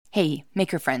Hey,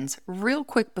 maker friends, real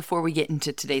quick before we get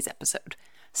into today's episode,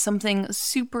 something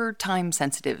super time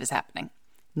sensitive is happening.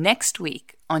 Next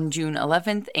week, on June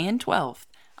 11th and 12th,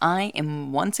 I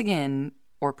am once again,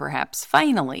 or perhaps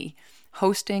finally,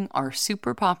 hosting our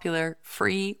super popular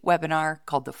free webinar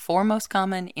called The 4 Most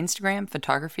Common Instagram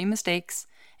Photography Mistakes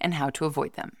and How to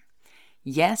Avoid Them.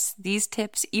 Yes, these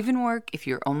tips even work if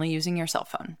you're only using your cell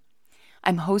phone.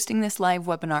 I'm hosting this live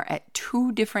webinar at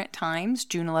 2 different times,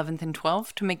 June 11th and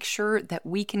 12th, to make sure that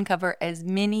we can cover as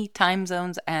many time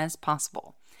zones as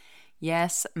possible.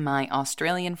 Yes, my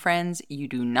Australian friends, you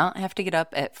do not have to get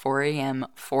up at 4 a.m.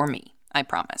 for me, I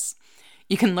promise.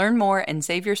 You can learn more and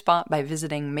save your spot by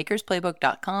visiting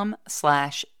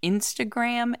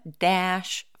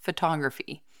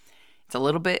makersplaybook.com/Instagram-photography. It's a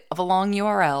little bit of a long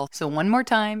URL, so one more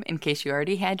time, in case you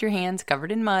already had your hands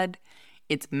covered in mud,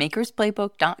 it's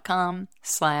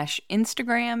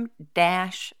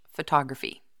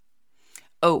makersplaybook.com/Instagram-photography.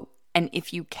 Oh, and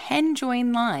if you can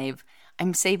join live,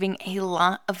 I'm saving a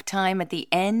lot of time at the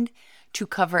end to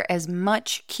cover as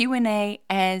much Q&A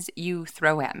as you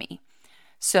throw at me.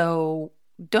 So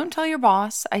don't tell your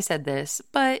boss I said this,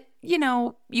 but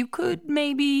you could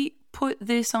maybe put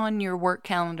this on your work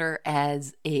calendar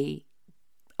as a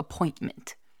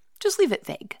appointment. Just leave it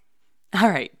vague. All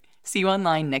right, see you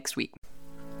online next week.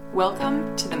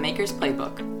 Welcome to the Maker's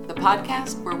Playbook, the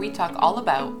podcast where we talk all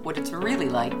about what it's really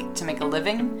like to make a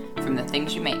living from the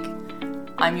things you make.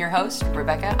 I'm your host,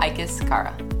 Rebecca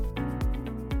Ikes-Cara.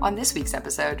 On this week's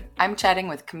episode, I'm chatting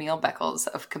with Camille Beckles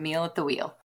of Camille at the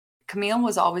Wheel. Camille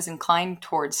was always inclined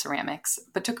towards ceramics,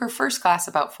 but took her first class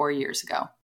about 4 years ago,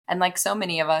 and like so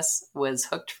many of us, was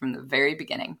hooked from the very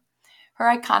beginning. Her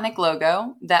iconic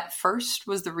logo, that first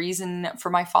was the reason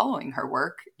for my following her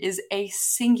work, is a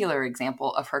singular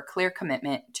example of her clear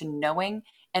commitment to knowing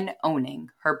and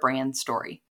owning her brand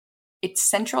story. It's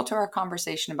central to our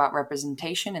conversation about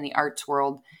representation in the arts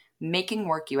world, making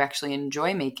work you actually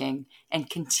enjoy making, and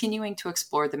continuing to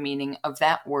explore the meaning of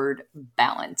that word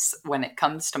balance when it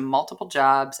comes to multiple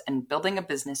jobs and building a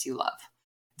business you love.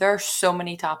 There are so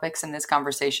many topics in this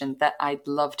conversation that I'd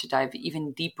love to dive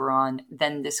even deeper on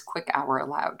than this quick hour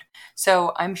allowed.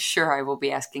 So I'm sure I will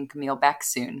be asking Camille back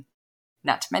soon.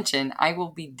 Not to mention, I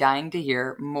will be dying to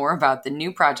hear more about the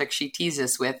new project she teased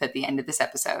us with at the end of this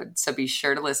episode, so be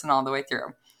sure to listen all the way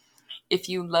through. If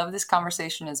you love this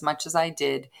conversation as much as I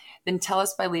did, then tell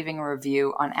us by leaving a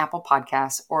review on Apple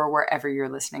Podcasts or wherever you're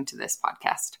listening to this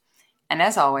podcast. And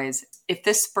as always, if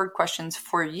this spurred questions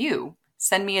for you,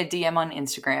 send me a DM on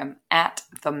Instagram at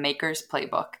The Maker's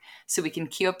Playbook so we can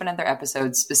queue up another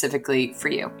episode specifically for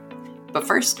you. But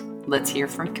first, let's hear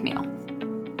from Camille.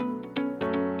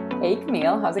 Hey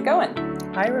Camille, how's it going?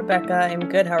 Hi Rebecca, I'm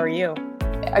good. How are you?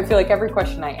 I feel like every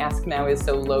question I ask now is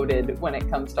so loaded when it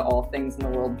comes to all things in the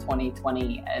world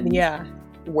 2020 and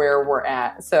where we're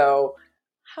at. So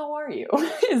how are you?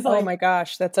 Oh my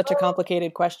gosh, that's such a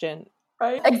complicated question.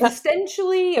 Right?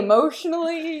 Existentially,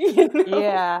 emotionally.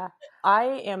 Yeah.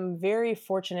 I am very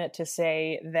fortunate to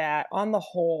say that on the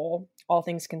whole, all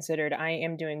things considered, I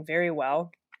am doing very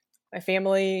well. My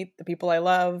family, the people I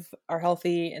love, are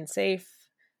healthy and safe.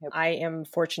 Yep. I am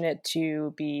fortunate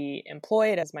to be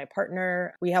employed as my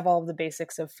partner. We have all of the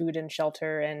basics of food and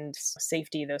shelter and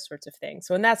safety, those sorts of things.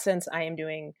 So in that sense, I'm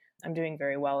doing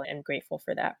very well and grateful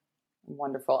for that.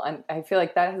 Wonderful. And I feel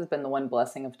like that has been the one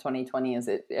blessing of 2020 is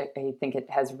I think it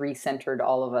has recentered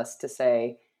all of us to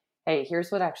say, hey,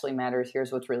 here's what actually matters.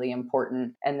 Here's what's really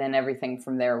important. And then everything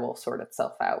from there will sort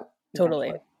itself out. Totally.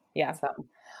 Eventually. Yeah. So,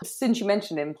 since you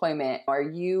mentioned employment, are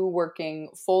you working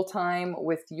full-time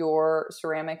with your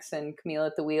ceramics and Camille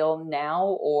at the Wheel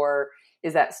now, or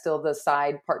is that still the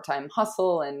side part-time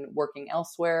hustle and working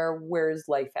elsewhere? Where's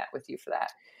life at with you for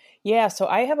that? Yeah, so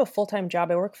I have a full-time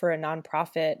job. I work for a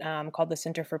nonprofit called the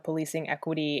Center for Policing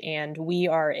Equity, and we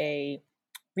are a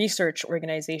research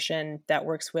organization that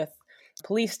works with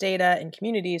police data and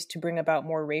communities to bring about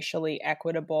more racially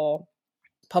equitable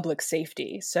public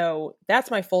safety. So that's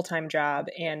my full-time job,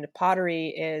 and pottery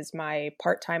is my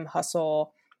part-time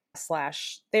hustle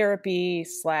 / therapy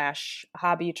 /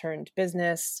 hobby turned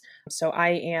business. So I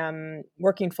am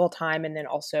working full-time and then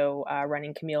also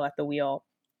running Camille at the Wheel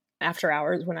after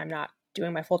hours when I'm not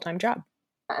doing my full-time job.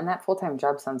 And that full-time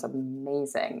job sounds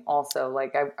amazing. Also,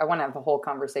 like I want to have a whole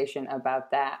conversation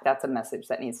about that. That's a message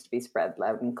that needs to be spread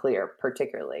loud and clear,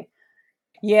 particularly.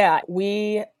 Yeah,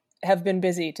 we have been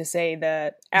busy, to say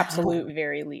the absolute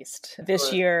very least,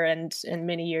 this year and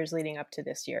many years leading up to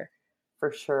this year.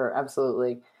 For sure.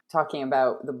 Absolutely. Talking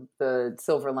about the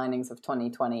silver linings of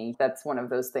 2020, that's one of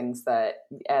those things that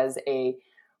as a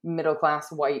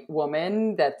middle-class white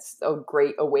woman. That's a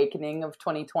great awakening of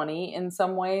 2020 in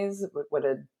some ways. What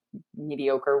a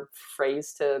mediocre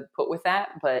phrase to put with that.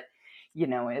 But,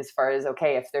 as far as,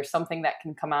 okay, if there's something that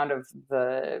can come out of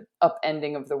the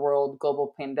upending of the world,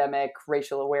 global pandemic,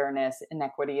 racial awareness,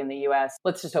 inequity in the US,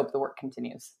 let's just hope the work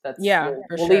continues.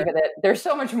 We'll leave it at, there's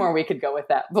so much more we could go with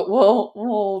that, but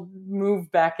we'll move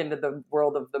back into the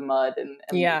world of the mud and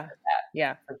leave it at that.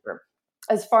 Yeah. For sure.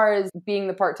 As far as being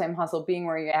the part-time hustle, being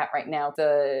where you're at right now,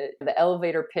 the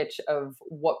elevator pitch of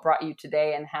what brought you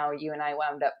today and how you and I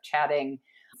wound up chatting,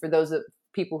 for those of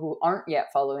people who aren't yet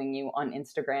following you on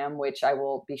Instagram, which I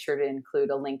will be sure to include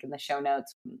a link in the show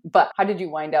notes. But how did you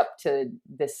wind up to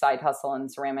this side hustle in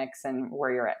ceramics and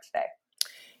where you're at today?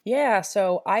 Yeah,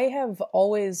 so I have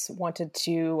always wanted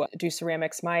to do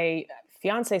ceramics. My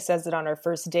fiance says that on our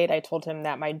first date, I told him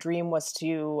that my dream was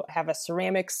to have a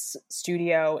ceramics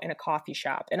studio in a coffee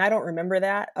shop. And I don't remember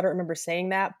that. I don't remember saying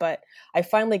that, but I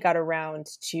finally got around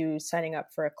to signing up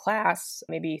for a class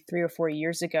maybe 3 or 4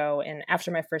 years ago. And after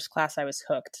my first class, I was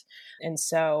hooked. And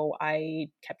so I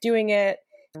kept doing it.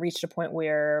 Reached a point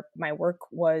where my work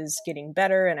was getting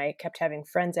better and I kept having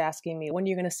friends asking me, when are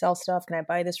you going to sell stuff? Can I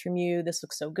buy this from you? This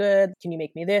looks so good. Can you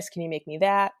make me this? Can you make me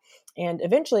that? And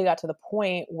eventually got to the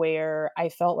point where I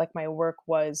felt like my work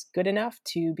was good enough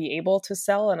to be able to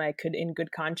sell, and I could, in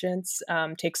good conscience,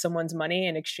 take someone's money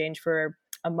in exchange for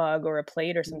a mug or a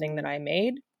plate or something that I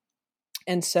made.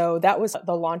 And so that was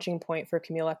the launching point for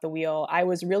Camille at the Wheel. I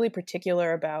was really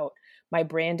particular about my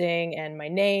branding and my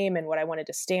name and what I wanted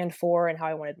to stand for and how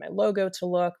I wanted my logo to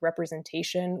look.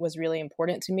 Representation was really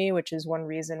important to me, which is one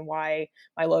reason why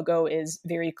my logo is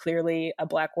very clearly a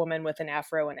Black woman with an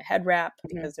afro and a head wrap,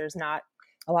 because there's not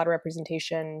a lot of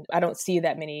representation. I don't see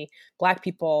that many Black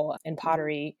people in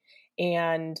pottery.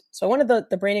 And so I wanted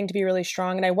the branding to be really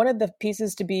strong, and I wanted the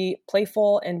pieces to be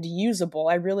playful and usable.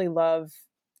 I really love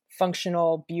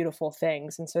functional, beautiful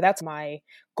things. And so that's my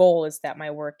goal, is that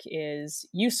my work is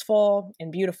useful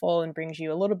and beautiful and brings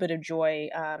you a little bit of joy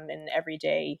in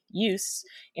everyday use.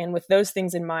 And with those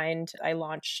things in mind, I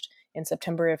launched in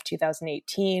September of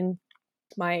 2018.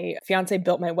 My fiance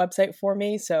built my website for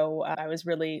me. So I was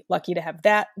really lucky to have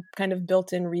that kind of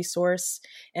built-in resource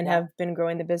and have been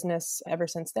growing the business ever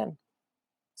since then.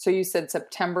 So you said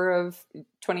September of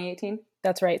 2018?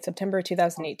 That's right, September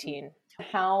 2018.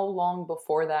 How long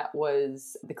before that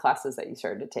was the classes that you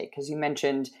started to take? Because you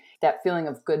mentioned that feeling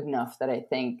of good enough that I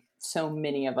think so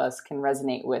many of us can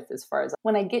resonate with, as far as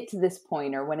when I get to this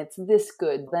point or when it's this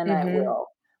good, then I will.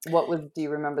 Do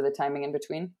you remember the timing in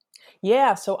between?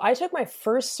 Yeah, so I took my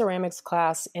first ceramics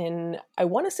class in, I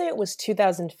want to say it was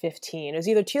 2015. It was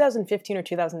either 2015 or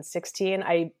 2016.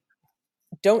 I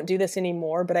don't do this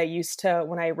anymore, but I used to,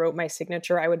 when I wrote my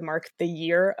signature, I would mark the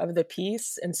year of the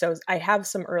piece. And so I have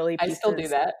some early pieces. I still do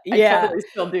that. Yeah. I totally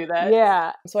still do that.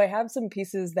 Yeah. So I have some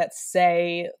pieces that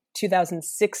say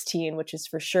 2016, which is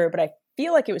for sure, but I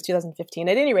feel like it was 2015.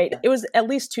 At any rate, it was at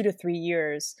least 2 to 3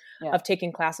 years of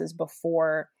taking classes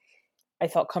before I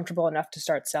felt comfortable enough to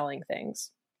start selling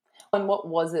things. And what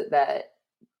was it that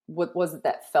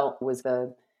felt was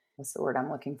what's the word I'm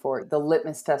looking for? The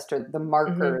litmus test, or the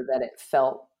marker that it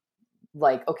felt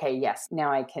like, okay, yes,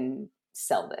 now I can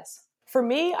sell this. For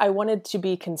me, I wanted to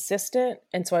be consistent.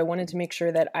 And so I wanted to make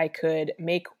sure that I could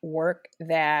make work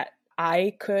that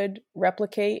I could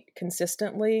replicate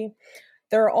consistently.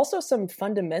 There are also some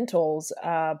fundamentals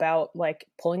about like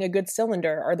pulling a good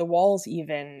cylinder. Are the walls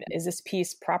even? Is this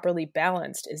piece properly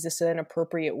balanced? Is this an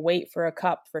appropriate weight for a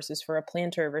cup versus for a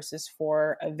planter versus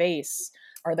for a vase?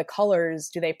 Are the colors,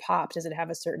 do they pop? Does it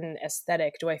have a certain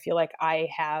aesthetic? Do I feel like I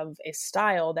have a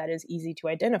style that is easy to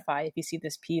identify? If you see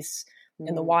this piece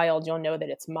in the wild, you'll know that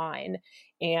it's mine.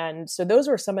 And so those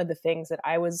were some of the things that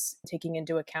I was taking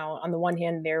into account. On the one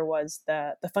hand, there was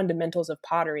the fundamentals of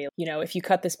pottery. You know, if you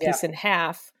cut this piece in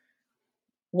half,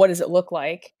 what does it look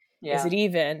like? Is it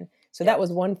even? So that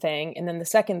was one thing. And then the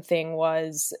second thing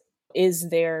was, is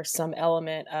there some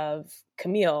element of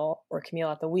Camille or Camille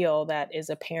at the Wheel that is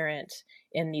apparent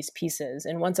in these pieces?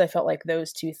 And once I felt like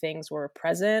those two things were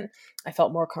present, I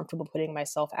felt more comfortable putting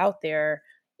myself out there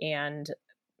and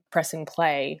pressing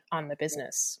play on the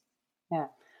business. Yeah.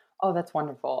 Oh, that's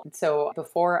wonderful. So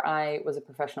before I was a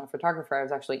professional photographer, I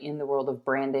was actually in the world of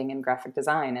branding and graphic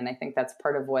design. And I think that's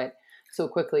part of what so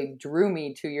quickly drew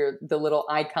me to the little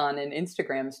icon in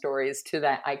Instagram stories, to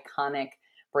that iconic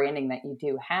branding that you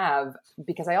do have,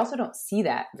 because I also don't see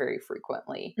that very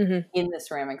frequently in the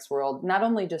ceramics world, not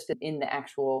only just in the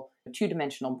actual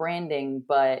two-dimensional branding,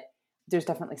 but there's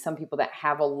definitely some people that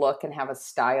have a look and have a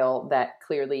style that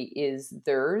clearly is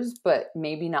theirs, but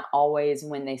maybe not always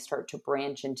when they start to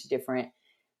branch into different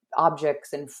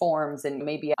objects and forms. And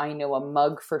maybe I know a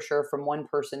mug for sure from one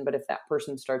person, but if that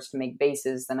person starts to make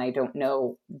vases, then I don't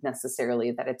know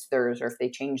necessarily that it's theirs, or if they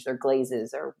change their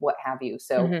glazes or what have you.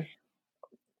 So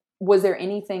was there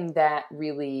anything that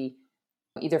really,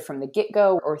 either from the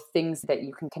get-go or things that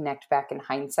you can connect back in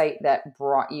hindsight, that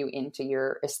brought you into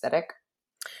your aesthetic?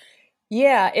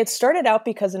 Yeah, it started out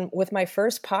because with my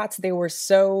first pots, they were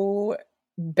so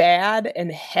bad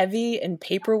and heavy and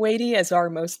paperweighty, as are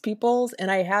most people's.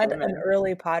 And I had an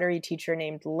early pottery teacher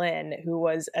named Lynn, who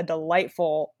was a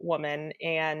delightful woman.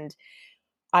 And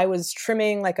I was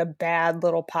trimming like a bad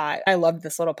little pot. I loved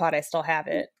this little pot. I still have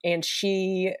it. And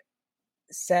she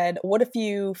said, what if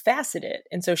you facet it?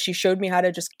 And so she showed me how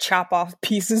to just chop off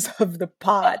pieces of the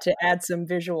pot to add some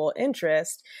visual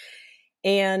interest.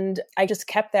 And I just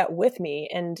kept that with me.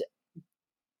 And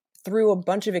through a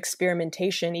bunch of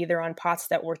experimentation, either on pots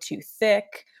that were too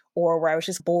thick or where I was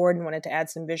just bored and wanted to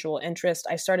add some visual interest,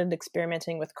 I started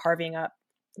experimenting with carving up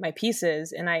my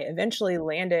pieces. And I eventually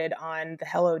landed on the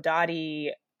Hello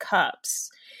Dottie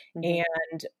cups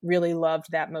and really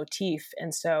loved that motif.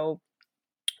 And so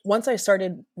once I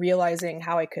started realizing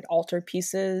how I could alter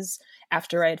pieces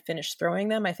after I had finished throwing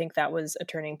them, I think that was a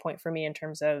turning point for me in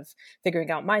terms of figuring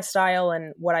out my style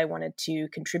and what I wanted to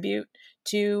contribute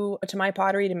to my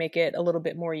pottery to make it a little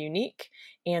bit more unique.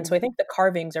 And so I think the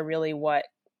carvings are really what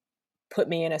put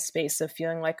me in a space of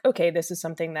feeling like, okay, this is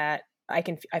something that I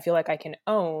feel like I can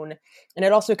own. And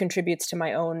it also contributes to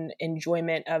my own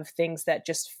enjoyment of things that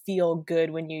just feel good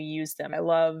when you use them. I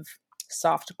love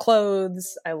soft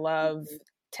clothes. I love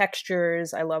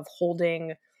textures. I love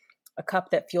holding a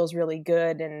cup that feels really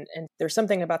good. And there's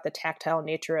something about the tactile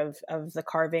nature of the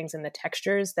carvings and the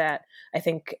textures that I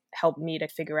think helped me to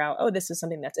figure out, oh, this is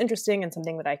something that's interesting and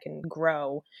something that I can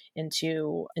grow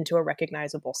into a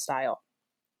recognizable style.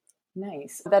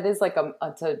 Nice. That is like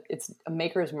it's a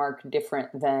maker's mark different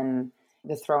than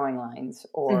the throwing lines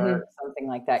or something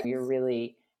like that.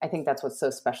 I think that's what's so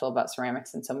special about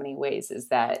ceramics in so many ways, is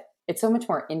that it's so much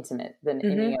more intimate than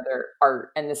any other art.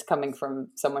 And this coming from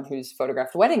someone who's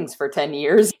photographed weddings for 10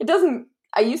 years,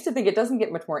 I used to think it doesn't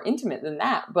get much more intimate than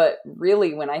that. But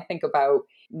really, when I think about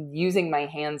using my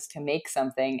hands to make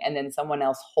something and then someone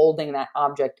else holding that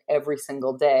object every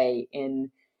single day in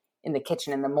the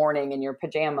kitchen in the morning, in your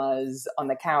pajamas, on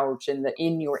the couch,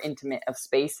 in your intimate of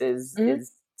spaces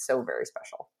is so very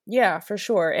special. Yeah, for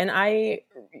sure. And I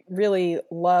really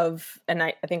love, and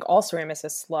I think all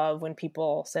ceramicists love when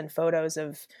people send photos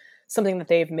of something that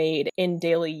they've made in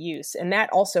daily use. And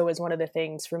that also is one of the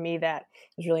things for me that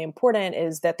is really important,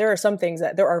 is that there are some things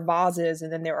that there are vases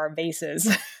and then there are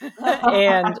vases.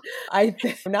 And I,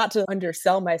 not to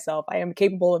undersell myself, I am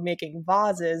capable of making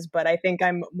vases, but I think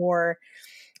I'm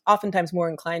oftentimes more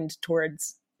inclined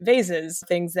towards vases,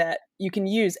 things that you can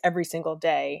use every single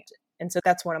day. And so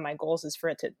that's one of my goals, is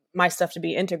for my stuff to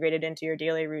be integrated into your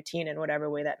daily routine in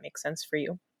whatever way that makes sense for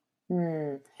you.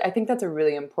 I think that's a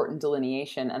really important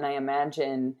delineation. And I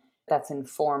imagine that's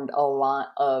informed a lot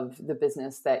of the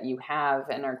business that you have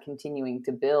and are continuing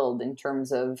to build in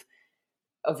terms of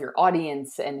your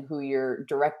audience and who you're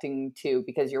directing to,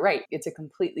 because you're right, it's a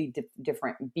completely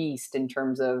different beast in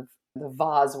terms of the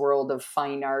vase world of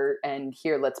fine art and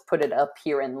here, let's put it up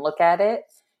here and look at it,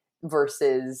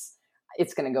 versus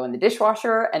it's going to go in the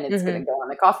dishwasher and it's going to go on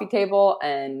the coffee table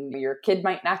and your kid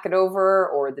might knock it over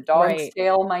or the dog's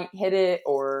tail might hit it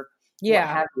or what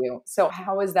have you. So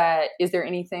how is that? Is there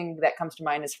anything that comes to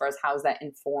mind as far as how's that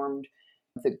informed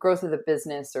the growth of the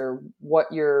business, or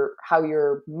how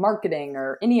you're marketing,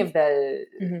 or any of the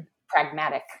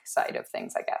pragmatic side of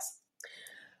things, I guess?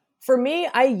 For me,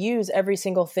 I use every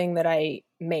single thing that I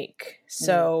make.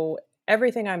 So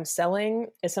everything I'm selling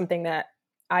is something that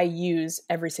I use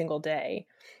every single day.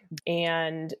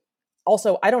 And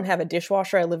also, I don't have a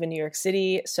dishwasher. I live in New York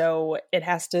City, so it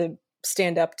has to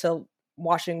stand up to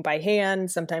washing by hand.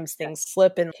 Sometimes things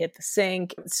slip and hit the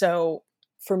sink. So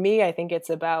for me, I think it's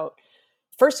about,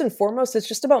 first and foremost, it's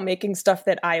just about making stuff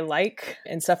that I like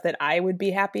and stuff that I would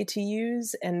be happy to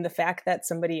use. And the fact that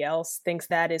somebody else thinks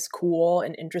that is cool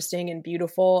and interesting and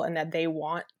beautiful and that they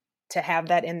want to have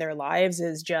that in their lives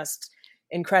is just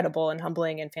incredible and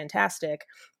humbling and fantastic.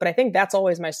 But I think that's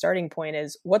always my starting point,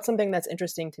 is what's something that's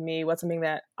interesting to me? What's something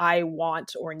that I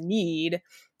want or need?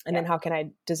 And then how can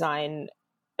I design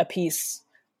a piece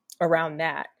around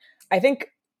that? I think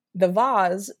the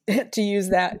vase,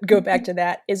 to go back to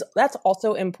that, that's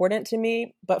also important to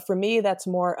me. But for me, that's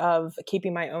more of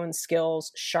keeping my own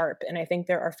skills sharp. And I think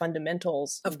there are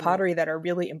fundamentals of pottery that are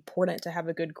really important to have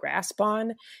a good grasp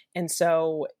on. And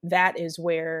so that is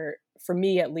where, for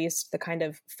me, at least, the kind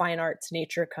of fine arts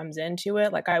nature comes into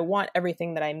it. Like, I want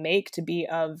everything that I make to be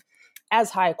of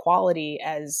as high quality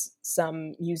as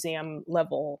some museum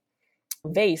level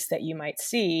vase that you might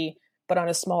see, but on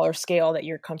a smaller scale that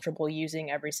you're comfortable using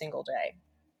every single day.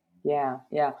 Yeah.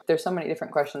 There's so many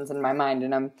different questions in my mind,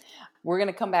 and we're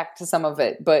going to come back to some of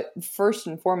it. But first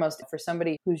and foremost, for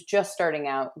somebody who's just starting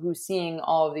out, who's seeing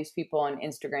all of these people on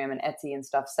Instagram and Etsy and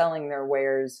stuff selling their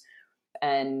wares,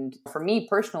 and for me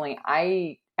personally,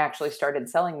 I actually started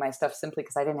selling my stuff simply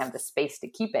because I didn't have the space to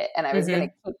keep it, and I was going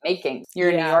to keep making.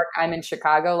 You're in New York, I'm in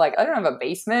Chicago. Like, I don't have a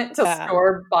basement to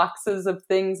store boxes of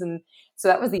things, and so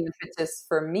that was the impetus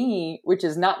for me, which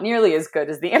is not nearly as good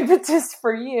as the impetus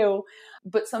for you,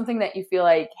 but something that you feel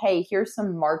like, hey, here's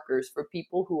some markers for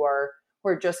people who are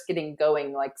just getting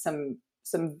going, like some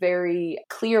very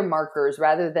clear markers,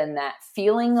 rather than that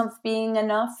feeling of being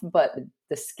enough, but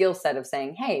the skill set of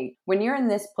saying, hey, when you're in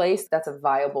this place, that's a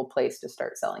viable place to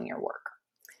start selling your work.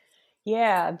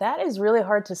 Yeah, that is really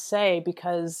hard to say,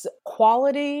 because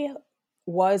quality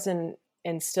was and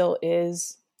still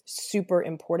is super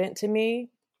important to me.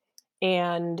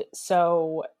 And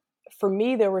so for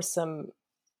me, there were some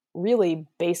really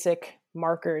basic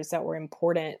markers that were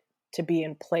important to be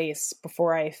in place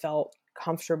before I felt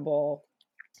comfortable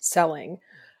selling.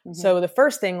 Mm-hmm. So the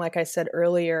first thing, like I said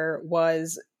earlier,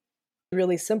 was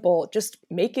really simple, just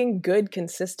making good,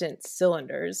 consistent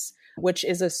cylinders, which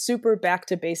is a super back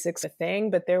to basics thing.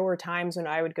 But there were times when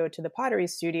I would go to the pottery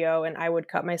studio and I would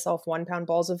cut myself 1 pound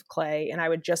balls of clay, and I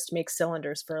would just make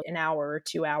cylinders for an hour or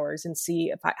 2 hours and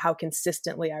see how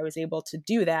consistently I was able to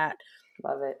do that.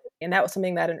 Love it. And that was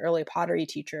something that an early pottery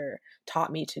teacher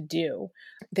taught me to do.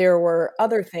 There were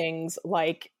other things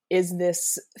like, is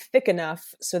this thick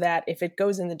enough so that if it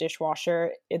goes in the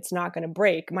dishwasher, it's not going to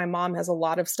break? My mom has a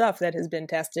lot of stuff that has been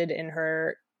tested in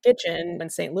her kitchen in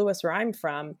St. Louis, where I'm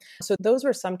from. So those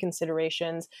were some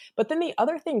considerations. But then the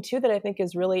other thing too that I think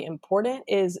is really important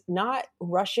is not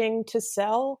rushing to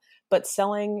sell, but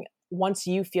selling once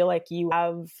you feel like you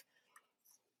have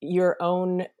your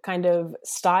own kind of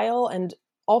style, and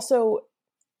also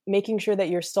making sure that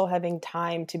you're still having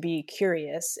time to be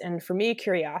curious. And for me,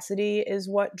 curiosity is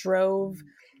what drove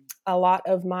a lot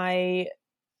of my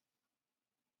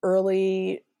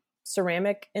early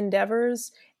ceramic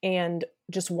endeavors, and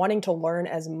just wanting to learn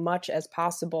as much as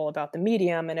possible about the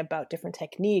medium and about different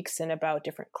techniques and about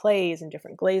different clays and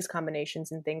different glaze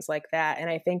combinations and things like that. And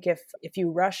I think if you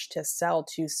rush to sell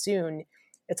too soon,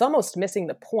 it's almost missing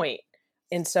the point.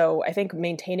 And so I think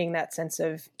maintaining that sense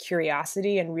of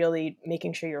curiosity and really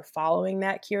making sure you're following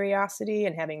that curiosity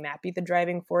and having that be the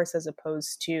driving force, as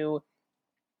opposed to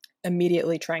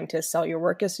immediately trying to sell your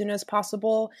work as soon as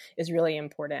possible, is really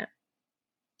important.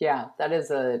 Yeah, that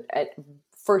is a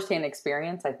firsthand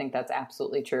experience. I think that's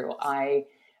absolutely true. I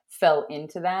fell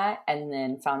into that and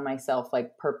then found myself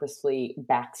like purposely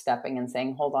backstepping and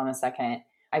saying, hold on a second.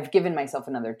 I've given myself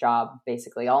another job.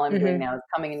 Basically, all I'm doing now is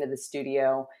coming into the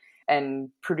studio and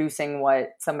producing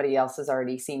what somebody else has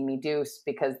already seen me do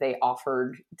because they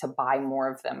offered to buy more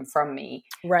of them from me.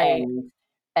 Right.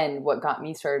 And what got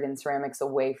me started in ceramics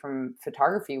away from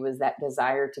photography was that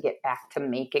desire to get back to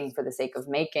making for the sake of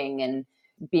making and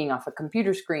being off a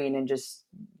computer screen and just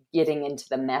getting into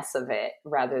the mess of it,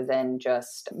 rather than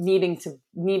just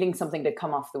needing something to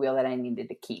come off the wheel that I needed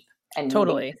to keep and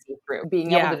totally to see through.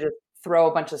 Being able to just throw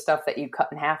a bunch of stuff that you cut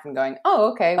in half and going,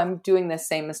 oh, okay, I'm doing this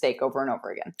same mistake over and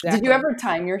over again. Exactly. Did you ever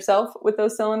time yourself with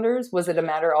those cylinders? Was it a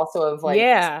matter also of like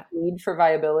speed for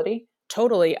viability?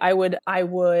 Totally. I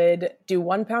would do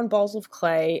 1 pound balls of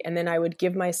clay, and then I would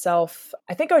give myself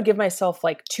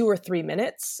like 2 or 3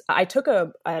 minutes. I took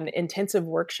an intensive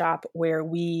workshop where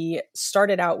we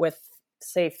started out with,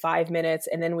 say, 5 minutes,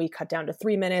 and then we cut down to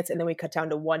 3 minutes, and then we cut down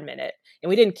to 1 minute. And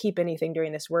we didn't keep anything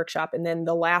during this workshop. And then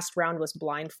the last round was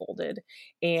blindfolded.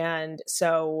 And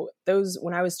so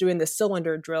when I was doing the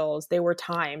cylinder drills, they were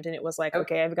timed, and it was like,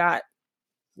 okay, I've got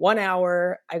 1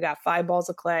 hour, I've got 5 balls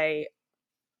of clay.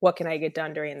 What can I get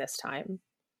done during this time?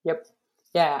 Yep.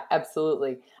 Yeah,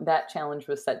 absolutely. That challenge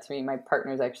was set to me. My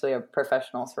partner is actually a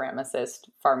professional ceramicist,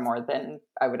 far more than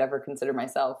I would ever consider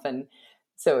myself. And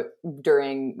so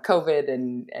during COVID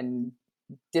and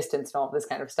distance and all this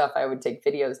kind of stuff, I would take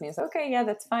videos and he's like, okay, yeah,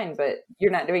 that's fine, but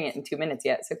you're not doing it in 2 minutes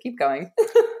yet. So keep going.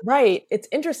 Right. It's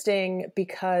interesting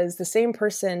because the same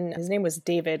person, his name was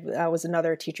David, was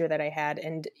another teacher that I had.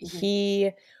 And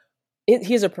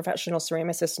he's a professional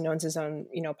ceramicist and owns his own,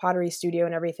 pottery studio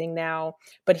and everything now.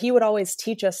 But he would always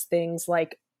teach us things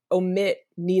like omit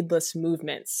needless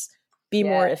movements, be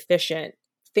more efficient,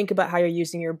 think about how you're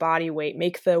using your body weight,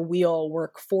 make the wheel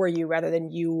work for you rather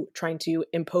than you trying to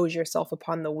impose yourself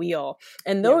upon the wheel.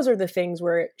 And those are the things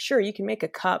where, sure, you can make a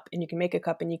cup and you can make a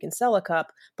cup and you can sell a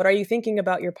cup, but are you thinking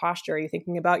about your posture? Are you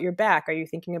thinking about your back? Are you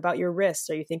thinking about your wrists?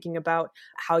 Are you thinking about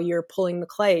how you're pulling the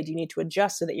clay? Do you need to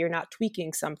adjust so that you're not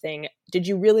tweaking something? Did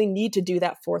you really need to do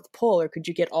that fourth pull, or could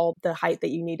you get all the height that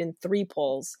you need in 3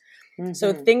 pulls?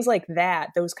 So things like that,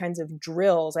 those kinds of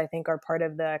drills, I think, are part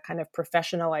of the kind of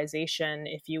professionalization,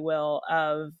 if you will,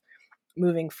 of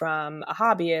moving from a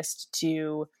hobbyist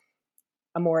to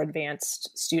a more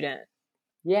advanced student.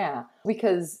 Yeah,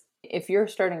 because if you're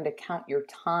starting to count your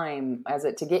time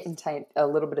to get into a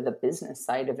little bit of the business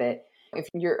side of it, if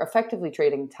you're effectively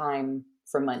trading time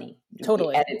for money,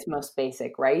 Totally, at its most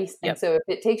basic, right? And Yep. so if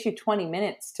it takes you 20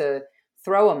 minutes to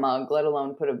throw a mug, let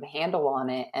alone put a handle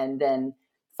on it and then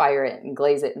fire it and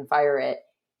glaze it and fire it,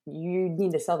 you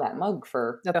need to sell that mug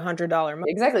for $100 mug.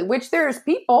 Exactly. Which there's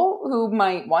people who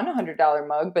might want a $100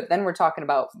 mug, but then we're talking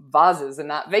about vases and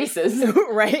not vases.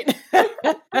 Right.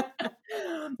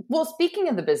 Well, speaking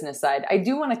of the business side, I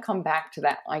do want to come back to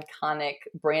that iconic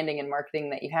branding and marketing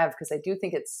that you have, because I do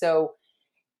think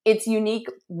it's unique,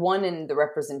 one, in the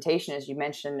representation, as you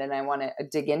mentioned, and I want to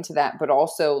dig into that, but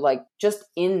also like just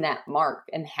in that mark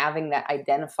and having that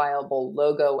identifiable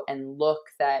logo and look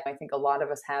that I think a lot of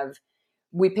us have.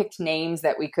 We picked names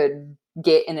that we could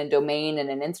get in a domain and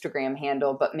an Instagram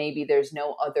handle, but maybe there's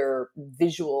no other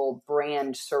visual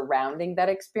brand surrounding that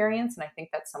experience. And I think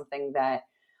that's something that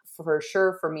for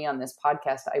sure for me on this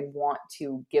podcast, I want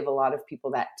to give a lot of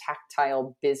people that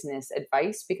tactile business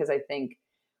advice, because I think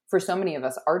for so many of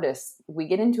us artists, we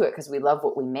get into it because we love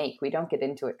what we make. We don't get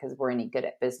into it because we're any good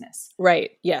at business.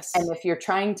 Right. Yes. And if you're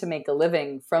trying to make a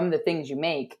living from the things you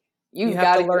make, you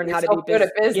have to learn how to be good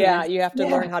at business. Yeah, you have to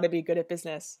learn how to be good at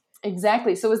business.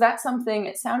 Exactly. So was that something,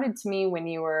 it sounded to me when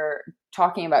you were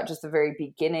talking about just the very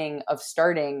beginning of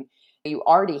starting, you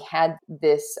already had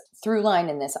this through line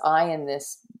and this eye and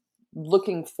this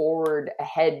looking forward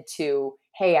ahead to,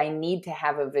 hey, I need to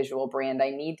have a visual brand.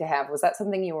 Was that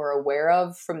something you were aware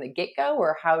of from the get-go,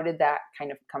 or how did that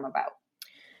kind of come about?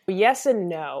 Yes and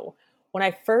no. When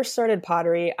I first started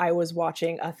pottery, I was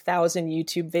watching 1,000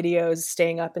 YouTube videos,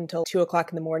 staying up until 2:00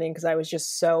 in the morning because I was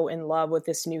just so in love with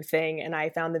this new thing. And I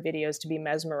found the videos to be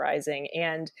mesmerizing.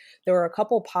 And there were a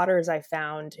couple potters I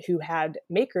found who had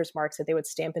maker's marks that they would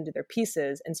stamp into their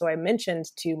pieces. And so I mentioned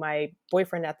to my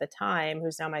boyfriend at the time,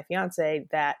 who's now my fiance,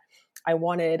 that I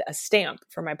wanted a stamp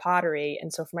for my pottery.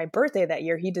 And so for my birthday that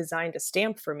year, he designed a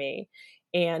stamp for me.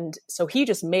 And so he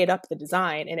just made up the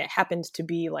design, and it happened to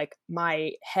be like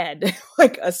my head,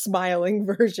 like a smiling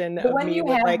version of me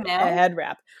with like a head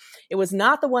wrap. It was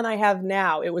not the one I have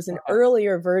now. It was an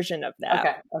earlier version of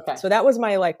that. Okay. So that was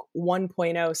my like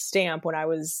 1.0 stamp when I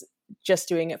was just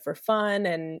doing it for fun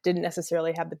and didn't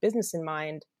necessarily have the business in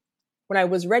mind. When I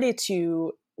was ready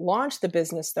to launch the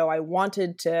business, though, I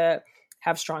wanted to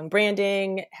have strong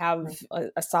branding, have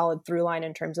a solid through line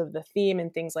in terms of the theme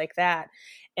and things like that.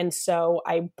 And so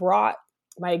I brought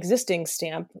my existing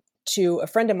stamp to a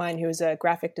friend of mine who is a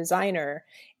graphic designer,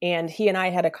 and he and I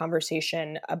had a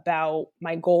conversation about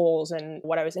my goals and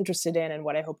what I was interested in and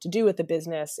what I hope to do with the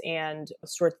business and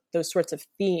those sorts of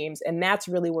themes. And that's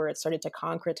really where it started to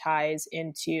concretize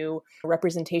into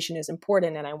representation is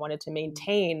important. And I wanted to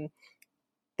maintain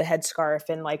the headscarf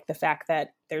and like the fact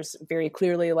that there's very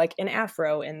clearly like an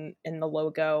afro in the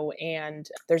logo, and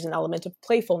there's an element of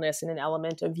playfulness and an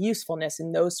element of usefulness,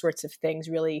 and those sorts of things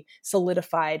really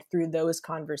solidified through those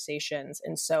conversations.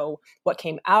 And so what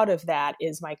came out of that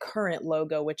is my current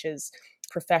logo, which is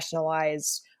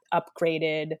professionalized,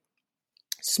 upgraded,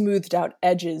 smoothed out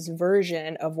edges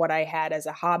version of what I had as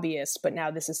a hobbyist. But now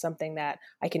this is something that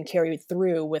I can carry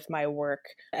through with my work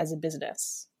as a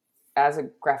business. As a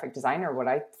graphic designer, what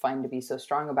I find to be so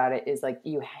strong about it is like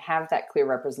you have that clear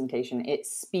representation. It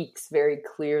speaks very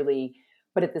clearly,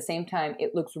 but at the same time,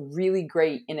 it looks really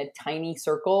great in a tiny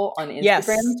circle on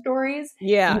Instagram stories.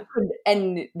 Yeah.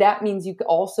 And that means you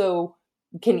also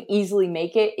can easily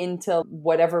make it into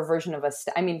whatever version of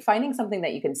finding something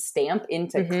that you can stamp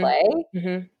into clay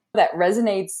that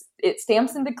resonates. It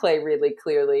stamps into clay really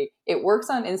clearly. It works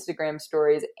on Instagram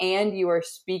stories, and you are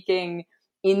speaking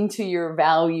into your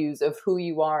values of who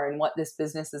you are and what this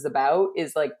business is about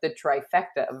is like the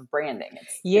trifecta of branding.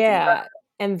 It's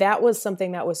and that was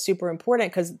something that was super important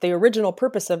because the original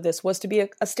purpose of this was to be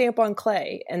a stamp on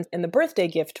clay. And in the birthday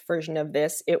gift version of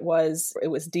this, it was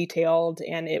detailed,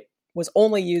 and it was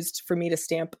only used for me to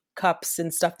stamp cups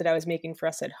and stuff that I was making for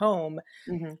us at home.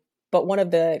 Mm-hmm. But one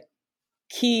of the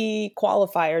key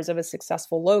qualifiers of a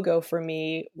successful logo for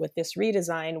me with this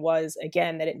redesign was,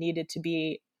 again, that it needed to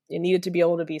be It needed to be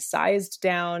able to be sized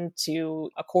down to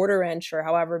a 1/4 inch or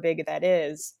however big that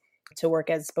is to work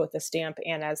as both a stamp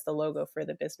and as the logo for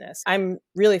the business. I'm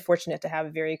really fortunate to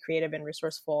have very creative and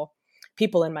resourceful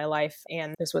people in my life,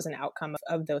 and this was an outcome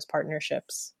of those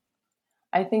partnerships.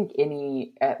 I think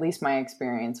at least my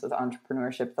experience with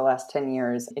entrepreneurship the last 10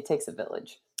 years, it takes a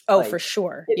village. Oh, for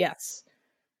sure. Yes.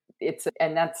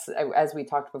 And that's, as we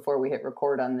talked before we hit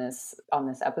record on this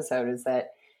episode, is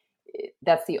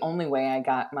that's the only way I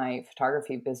got my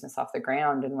photography business off the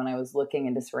ground. And when I was looking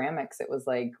into ceramics, it was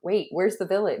like, wait, where's the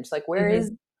village? Like, where's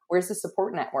the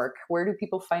support network? Where do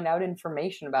people find out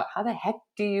information about how the heck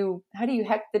do you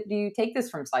take this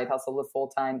from side hustle to full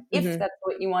time? If that's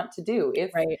what you want to do.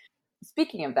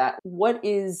 Speaking of that, what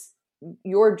is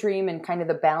your dream and kind of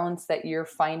the balance that you're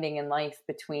finding in life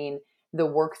between the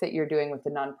work that you're doing with the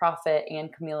nonprofit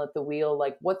and Camille at the wheel?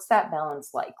 Like, what's that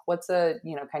balance like? What's a,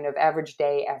 kind of average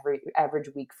day, average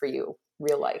week for you,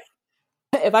 real life?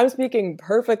 If I'm speaking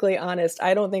perfectly honest,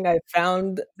 I don't think I've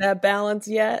found that balance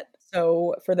yet.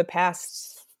 So for the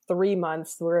past 3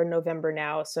 months, we're in November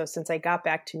now. So since I got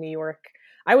back to New York,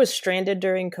 I was stranded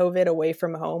during COVID away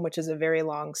from home, which is a very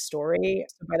long story.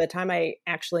 So by the time I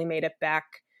actually made it back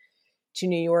to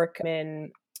New York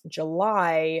in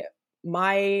July,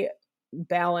 my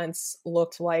balance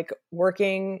looked like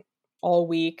working all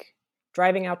week,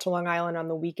 driving out to Long Island on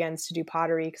the weekends to do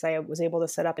pottery because I was able to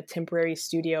set up a temporary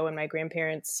studio in my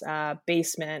grandparents'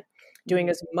 basement, doing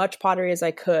as much pottery as I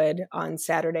could on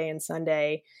Saturday and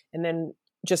Sunday, and then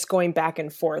just going back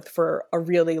and forth for a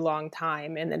really long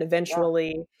time. And then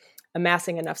eventually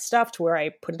amassing enough stuff to where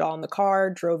I put it all in the car,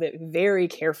 drove it very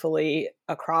carefully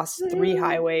across 3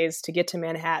 highways to get to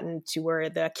Manhattan to where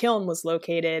the kiln was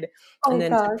located. And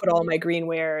then to put all my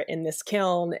greenware in this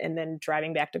kiln, and then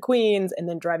driving back to Queens, and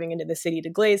then driving into the city to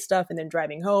glaze stuff, and then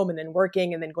driving home, and then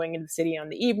working, and then going into the city on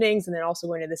the evenings, and then also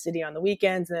going to the city on the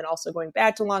weekends, and then also going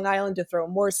back to Long Island to throw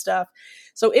more stuff.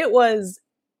 So it was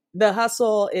the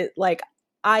hustle.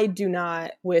 I do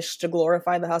not wish to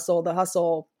glorify the hustle. The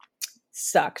hustle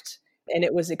sucked, and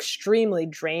it was extremely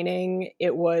draining.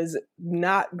 It was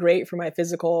not great for my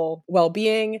physical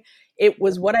well-being. It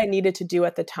was what I needed to do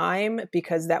at the time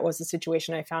because that was the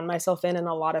situation I found myself in, and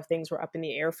a lot of things were up in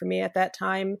the air for me at that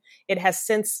time. It has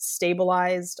since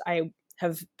stabilized. I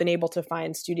have been able to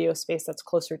find studio space that's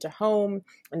closer to home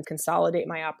and consolidate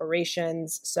my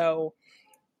operations. So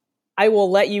I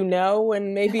will let you know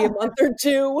in maybe a month or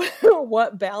two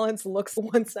what balance looks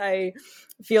once I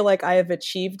feel like I have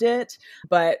achieved it.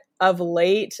 But of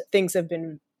late, things have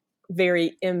been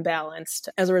very imbalanced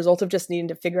as a result of just needing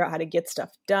to figure out how to get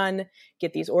stuff done,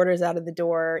 get these orders out of the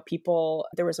door.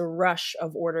 There was a rush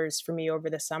of orders for me over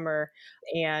the summer,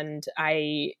 and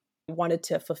I wanted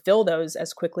to fulfill those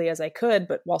as quickly as I could,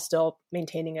 but while still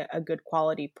maintaining a good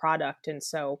quality product. And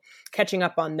so catching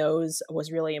up on those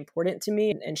was really important to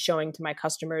me, and showing to my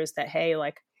customers that, hey,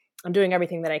 like, I'm doing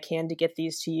everything that I can to get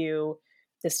these to you.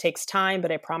 This takes time,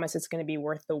 but I promise it's going to be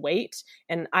worth the wait.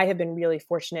 And I have been really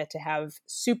fortunate to have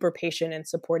super patient and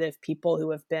supportive people who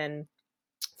have been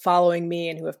following me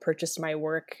and who have purchased my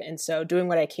work. And so doing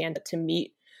what I can to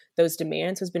meet those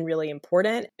demands has been really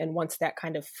important. And once that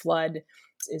kind of flood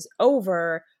is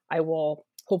over, I will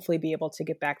hopefully be able to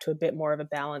get back to a bit more of a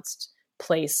balanced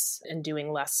place and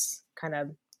doing less kind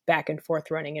of back and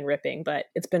forth running and ripping. But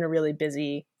it's been a really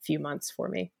busy few months for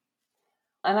me.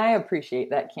 And I appreciate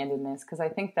that candidness, because I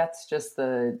think that's just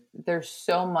there's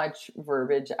so much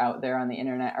verbiage out there on the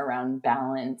internet around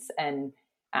balance. And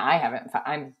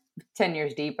I'm 10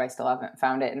 years deep. I still haven't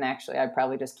found it. And actually, I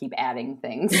probably just keep adding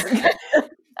things.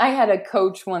 I had a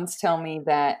coach once tell me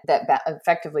that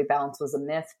effectively balance was a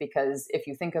myth, because if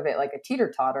you think of it like a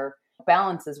teeter-totter,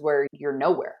 balance is where you're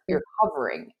nowhere, you're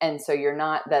hovering. And so you're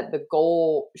not, that the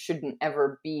goal shouldn't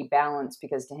ever be balance,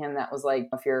 because to him that was like,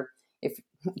 if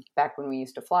back when we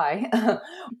used to fly,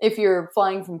 if you're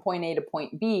flying from point A to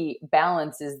point B,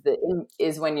 balance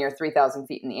is when you're 3,000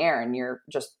 feet in the air and you're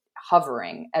just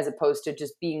hovering, as opposed to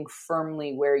just being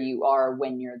firmly where you are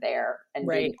when you're there and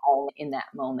being all in that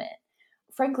moment.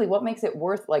 Frankly, what makes it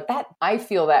worth like that? I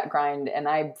feel that grind, and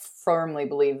I firmly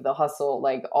believe the hustle,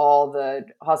 like all the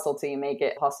hustle till you make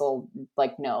it hustle,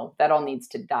 like, no, that all needs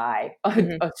to die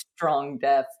a strong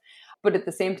death. But at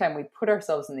the same time, we put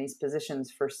ourselves in these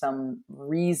positions for some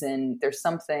reason. There's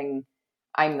something,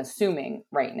 I'm assuming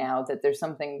right now, that there's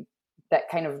something that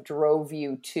kind of drove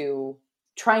you to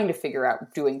trying to figure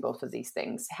out doing both of these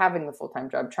things, having the full-time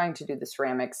job, trying to do the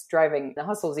ceramics, driving. The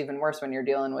hustle is even worse when you're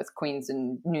dealing with Queens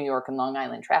and New York and Long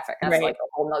Island traffic. That's like a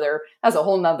whole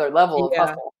nother level of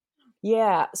hustle.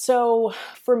 Yeah. So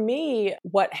for me,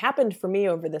 what happened for me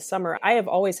over the summer, I have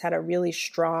always had a really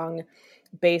strong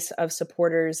base of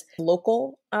supporters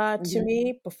local to Mhm.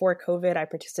 me. Before COVID, I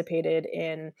participated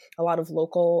in a lot of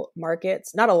local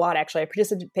markets. Not a lot, actually. I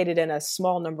participated in a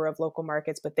small number of local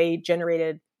markets, but they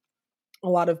generated a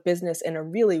lot of business and a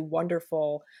really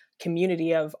wonderful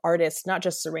community of artists, not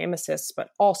just ceramicists, but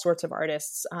all sorts of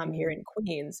artists here Mhm. in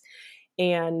Queens.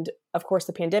 And of course,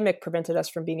 the pandemic prevented us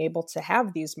from being able to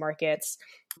have these markets.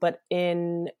 But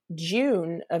in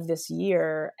June of this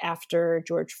year, after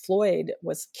George Floyd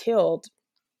was killed,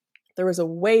 there was a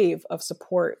wave of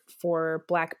support for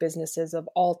Black businesses of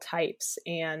all types.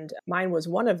 And mine was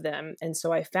one of them. And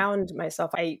so I found myself,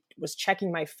 I was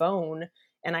checking my phone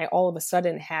and I all of a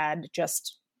sudden had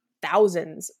just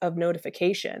thousands of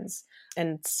notifications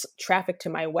and traffic to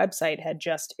my website had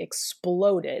just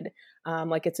exploded.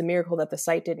 Like it's a miracle that the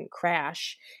site didn't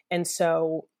crash. And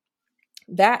so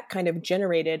that kind of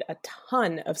generated a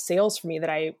ton of sales for me that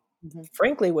I Mhm.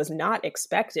 frankly was not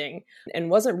expecting and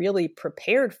wasn't really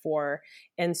prepared for.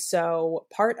 And so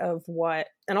part of what,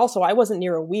 and also I wasn't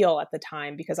near a wheel at the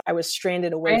time because I was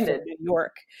stranded away from Branded. New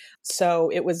York.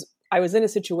 So I was in a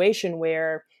situation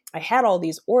where I had all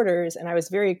these orders and I was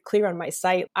very clear on my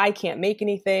site. I can't make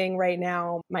anything right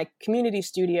now. My community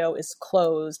studio is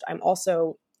closed. I'm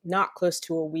also not close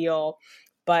to a wheel.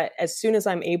 But as soon as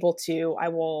I'm able to, I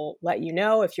will let you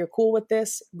know. If you're cool with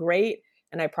this, great.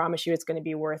 And I promise you it's going to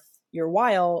be worth your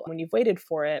while when you've waited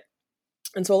for it.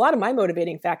 And so a lot of my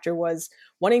motivating factor was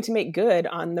wanting to make good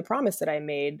on the promise that I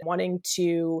made, wanting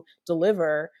to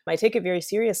deliver. I take it very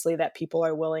seriously that people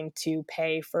are willing to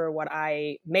pay for what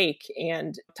I make.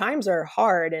 And times are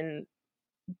hard. And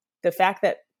the fact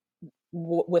that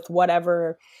with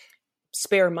whatever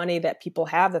spare money that people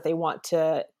have that they want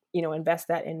to invest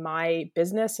that in my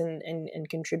business and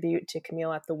contribute to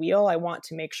Camille at the wheel, I want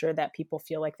to make sure that people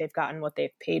feel like they've gotten what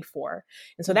they've paid for.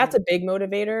 And so that's Mhm. a big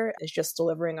motivator, is just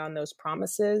delivering on those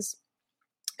promises.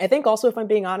 I think also, if I'm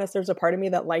being honest, there's a part of me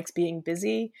that likes being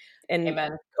busy, and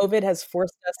Amen. COVID has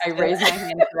forced us I to raise my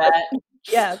hand for that.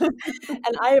 yes.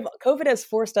 And COVID has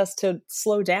forced us to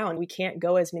slow down. We can't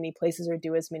go as many places or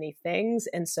do as many things.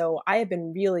 And so I have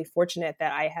been really fortunate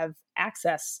that I have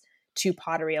access to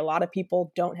pottery. A lot of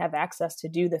people don't have access to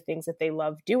do the things that they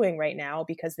love doing right now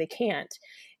because they can't.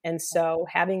 And so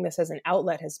having this as an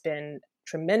outlet has been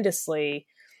tremendously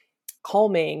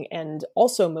calming and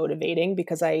also motivating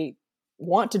because I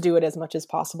want to do it as much as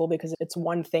possible because it's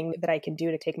one thing that I can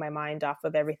do to take my mind off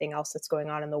of everything else that's going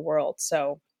on in the world.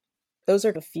 So those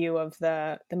are a few of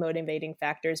the motivating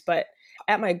factors. But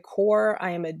at my core,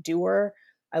 I am a doer.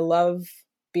 I love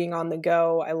being on the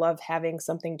go. I love having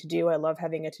something to do. I love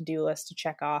having a to-do list to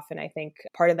check off. And I think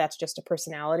part of that's just a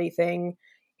personality thing.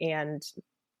 And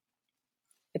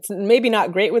it's maybe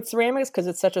not great with ceramics because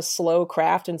it's such a slow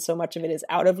craft and so much of it is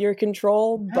out of your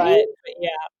control. Right? But yeah,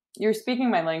 You're speaking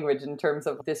my language in terms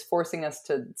of this forcing us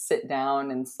to sit down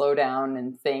and slow down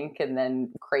and think, and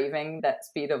then craving that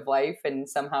speed of life. And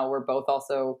somehow we're both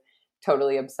also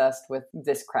totally obsessed with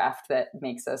this craft that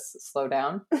makes us slow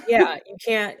down. yeah, you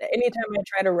can't. Anytime I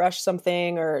try to rush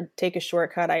something or take a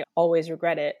shortcut, I always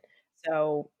regret it.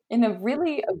 So, In a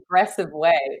really aggressive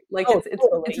way. Like oh,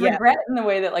 totally. it's Yeah. regret in the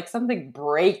way that like something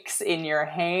breaks in your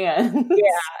Yeah, hands.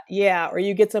 yeah, or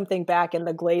you get something back and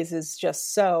the glaze is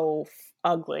just so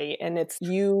ugly, and it's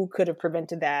you could have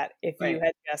prevented that if you Right.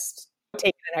 had just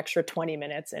taken an extra 20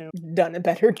 minutes and done a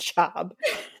better job.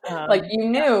 Like Um, you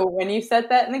knew when you set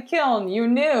that in the kiln, you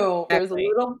knew there was a exactly.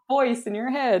 little voice in your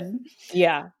head.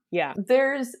 Yeah, yeah.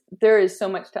 There is so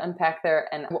much to unpack there,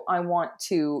 and I want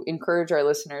to encourage our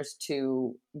listeners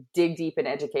to dig deep in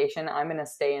education. I'm going to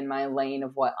stay in my lane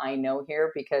of what I know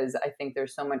here because I think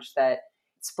there's so much that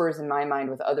spurs in my mind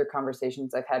with other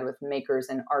conversations I've had with makers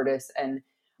and artists and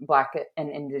Black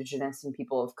and Indigenous and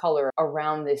people of color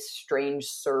around this strange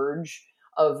surge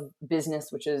of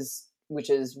business, which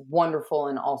is wonderful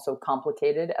and also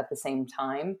complicated at the same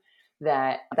time.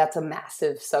 That's a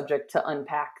massive subject to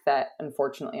unpack that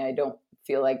unfortunately I don't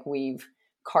feel like we've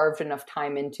carved enough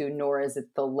time into, nor is it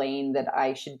the lane that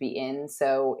I should be in.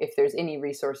 So if there's any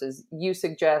resources you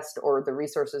suggest or the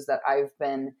resources that I've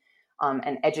been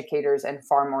and educators and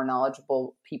far more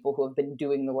knowledgeable people who have been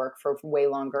doing the work for way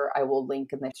longer, I will link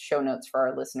in the show notes for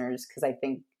our listeners because I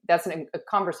think that's a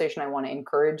conversation I want to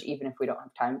encourage, even if we don't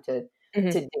have time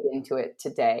Mhm. to dig into it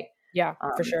today. Yeah,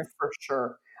 for sure. For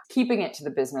sure. Keeping it to the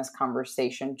business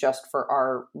conversation just for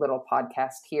our little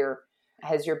podcast here.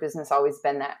 Has your business always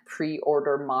been that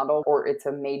pre-order model, or it's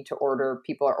a made to order,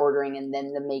 people are ordering and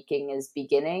then the making is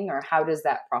beginning, or how does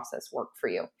that process work for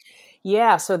you?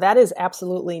 Yeah, so that is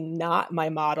absolutely not my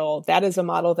model. That is a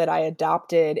model that I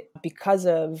adopted because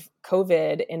of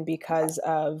COVID and because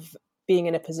of being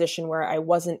in a position where I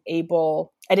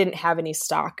didn't have any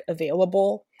stock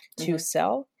available to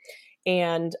sell.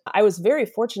 And I was very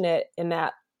fortunate in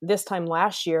that this time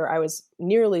last year, I was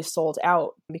nearly sold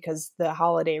out because the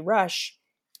holiday rush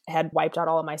had wiped out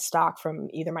all of my stock from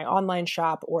either my online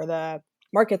shop or the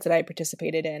markets that I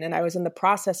participated in. And I was in the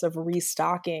process of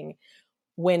restocking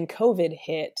when COVID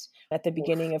hit at the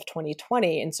beginning of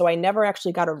 2020. And so I never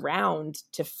actually got around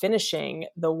to finishing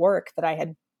the work that I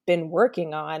had been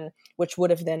working on, which would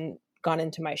have then gone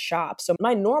into my shop. So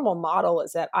my normal model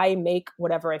is that I make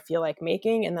whatever I feel like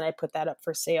making, and then I put that up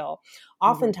for sale.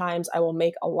 Oftentimes I will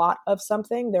make a lot of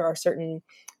something. There are certain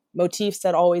motifs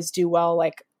that always do well,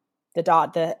 like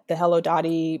the Hello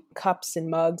Dottie cups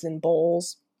and mugs and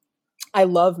bowls. I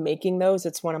love making those.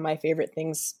 It's one of my favorite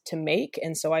things to make.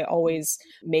 And so I always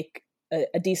make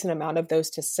a decent amount of those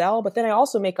to sell. But then I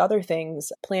also make other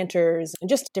things, planters, and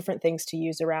just different things to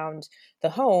use around the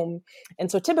home.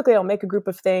 And so typically I'll make a group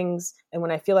of things. And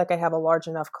when I feel like I have a large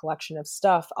enough collection of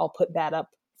stuff, I'll put that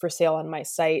up for sale on my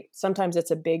site. Sometimes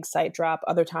it's a big site drop.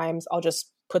 Other times I'll just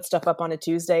put stuff up on a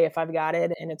Tuesday if I've got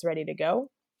it and it's ready to go.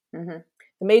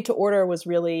 The made to order was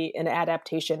really an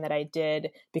adaptation that I did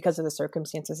because of the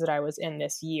circumstances that I was in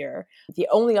this year. The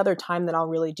only other time that I'll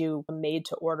really do a made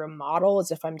to order model is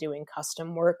if I'm doing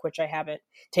custom work, which I haven't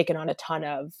taken on a ton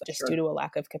of just due to a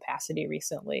lack of capacity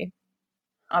recently.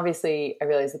 Obviously, I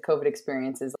realize the COVID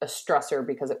experience is a stressor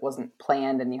because it wasn't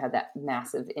planned and you had that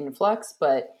massive influx,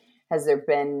 but has it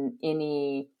gotten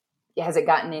any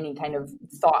kind of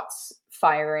thoughts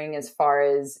firing as far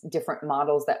as different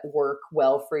models that work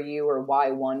well for you, or why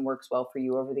one works well for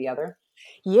you over the other?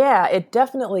 Yeah, it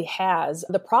definitely has.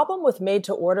 The problem with made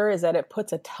to order is that it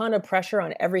puts a ton of pressure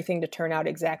on everything to turn out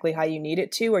exactly how you need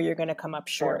it to, or you're going to come up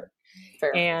short.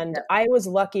 Fair. And I was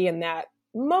lucky in that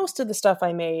most of the stuff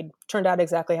I made turned out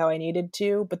exactly how I needed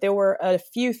to, but there were a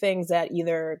few things that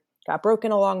either got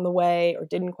broken along the way or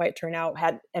didn't quite turn out.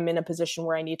 I'm in a position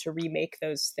where I need to remake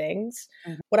those things.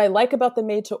 What I like about the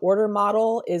made to order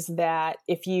model is that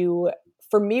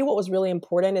for me, what was really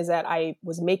important is that I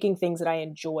was making things that I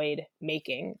enjoyed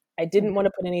making. I didn't want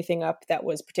to put anything up that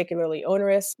was particularly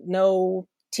onerous. No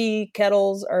tea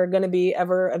kettles are going to be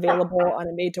ever available on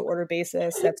a made to order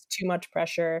basis. That's too much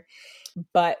pressure.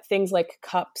 But things like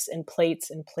cups and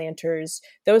plates and planters,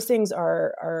 those things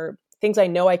are things I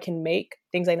know I can make,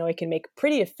 things I know I can make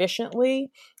pretty efficiently,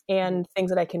 and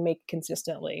things that I can make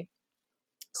consistently.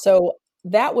 So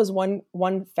that was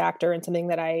one factor, and something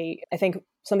that I think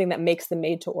something that makes the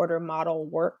made to order model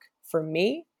work for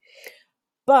me.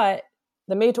 But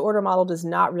the made to order model does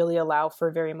not really allow for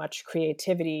very much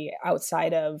creativity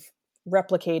outside of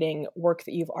replicating work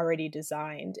that you've already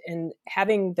designed. And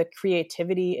having the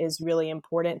creativity is really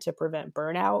important to prevent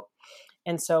burnout.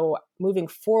 And so moving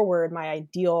forward, my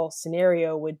ideal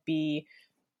scenario would be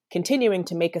continuing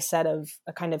to make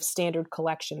a kind of standard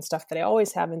collection, stuff that I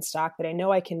always have in stock that I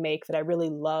know I can make, that I really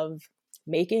love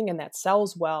making and that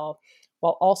sells well,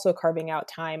 while also carving out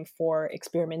time for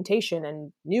experimentation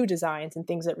and new designs and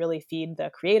things that really feed the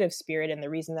creative spirit and the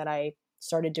reason that I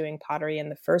started doing pottery in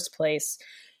the first place.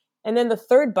 And then the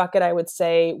third bucket, I would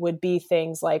say, would be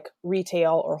things like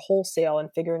retail or wholesale, and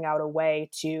figuring out a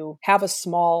way to have a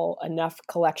small enough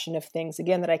collection of things,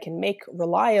 again, that I can make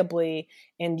reliably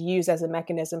and use as a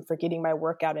mechanism for getting my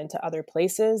work out into other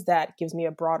places that gives me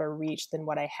a broader reach than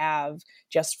what I have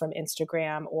just from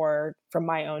Instagram or from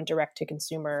my own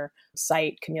direct-to-consumer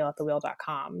site,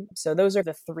 CamilleAtTheWheel.com. So those are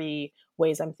the three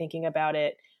ways I'm thinking about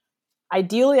it.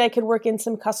 Ideally, I could work in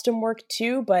some custom work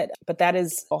too, but that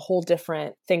is a whole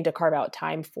different thing to carve out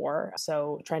time for.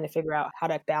 So trying to figure out how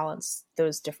to balance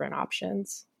those different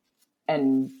options.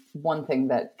 And one thing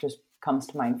that just comes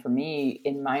to mind for me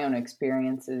in my own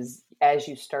experience is as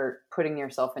you start putting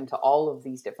yourself into all of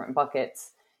these different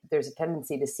buckets, there's a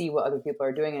tendency to see what other people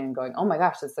are doing and going, oh my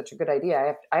gosh, that's such a good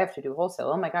idea. I have to do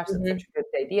wholesale. Oh my gosh, that's such a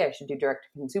good idea. I should do direct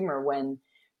to consumer. When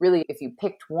really, if you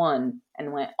picked one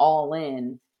and went all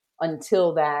in,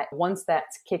 until once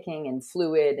that's kicking and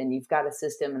fluid and you've got a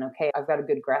system and okay, I've got a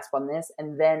good grasp on this,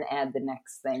 and then add the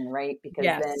next thing, right? Because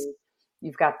then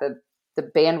you've got the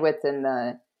bandwidth. And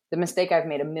the mistake I've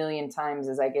made a million times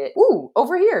is I get, ooh,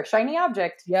 over here, shiny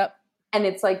object. Yep. And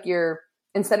it's like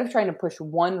instead of trying to push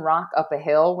one rock up a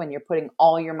hill when you're putting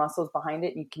all your muscles behind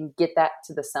it, and you can get that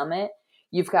to the summit,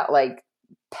 you've got like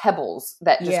pebbles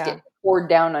that just get poured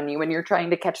down on you when you're trying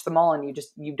to catch them all and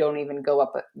you don't even go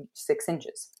up 6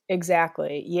 inches.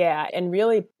 Exactly. Yeah. And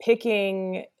really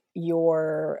picking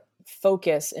your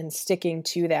focus and sticking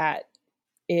to that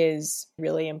is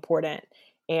really important.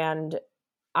 And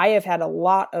I have had a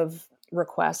lot of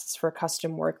requests for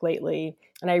custom work lately.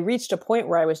 And I reached a point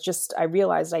where I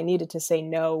realized I needed to say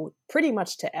no pretty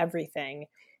much to everything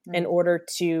in order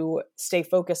to stay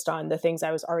focused on the things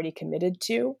I was already committed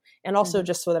to. And also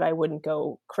just so that I wouldn't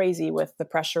go crazy with the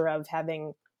pressure of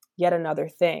having yet another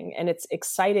thing. And it's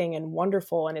exciting and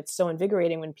wonderful. And it's so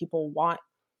invigorating when people want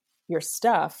your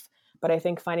stuff. But I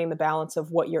think finding the balance of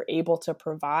what you're able to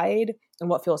provide and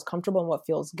what feels comfortable and what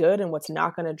feels good and what's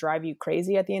not going to drive you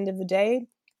crazy at the end of the day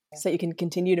so that you can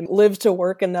continue to live to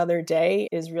work another day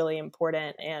is really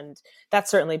important. And that's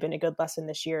certainly been a good lesson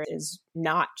this year, is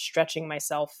not stretching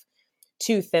myself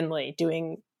too thinly,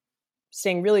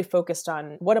 staying really focused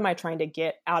on what am I trying to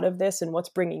get out of this and what's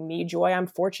bringing me joy. I'm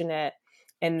fortunate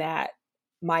in that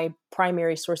my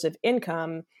primary source of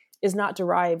income is not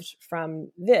derived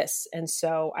from this. And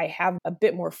so I have a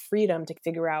bit more freedom to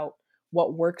figure out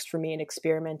what works for me and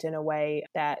experiment in a way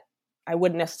that I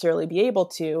wouldn't necessarily be able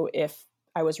to if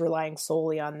I was relying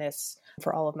solely on this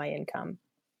for all of my income.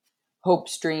 Hope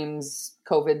streams,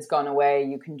 COVID's gone away,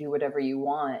 you can do whatever you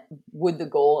want. Would the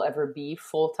goal ever be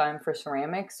full-time for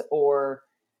ceramics, or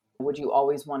would you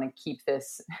always want to keep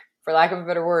this, for lack of a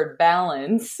better word,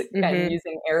 balance, and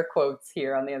using air quotes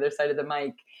here on the other side of the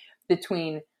mic,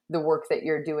 between the work that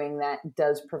you're doing that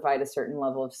does provide a certain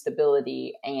level of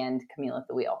stability and Camille at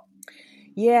the wheel?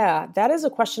 Yeah, that is a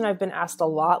question I've been asked a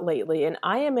lot lately. And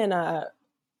I am in a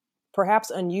perhaps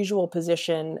unusual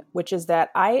position, which is that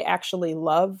I actually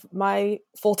love my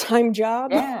full-time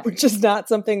job, which is not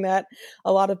something that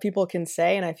a lot of people can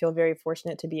say. And I feel very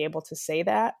fortunate to be able to say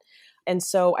that. And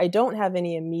so I don't have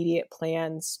any immediate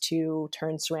plans to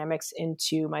turn ceramics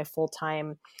into my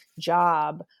full-time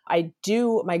job.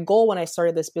 My goal when I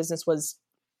started this business was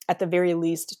at the very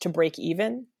least to break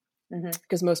even,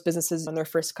 because most businesses in their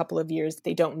first couple of years,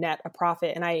 they don't net a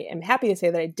profit. And I am happy to say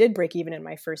that I did break even in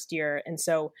my first year. And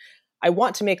so I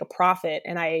want to make a profit.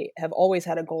 And I have always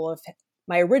had a goal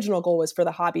my original goal was for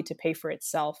the hobby to pay for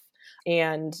itself.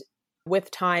 And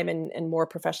with time and more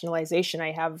professionalization,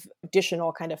 I have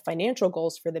additional kind of financial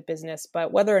goals for the business,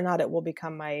 but whether or not it will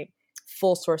become my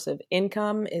full source of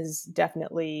income is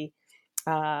definitely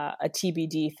a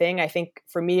TBD thing. I think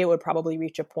for me, it would probably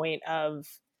reach a point of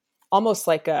almost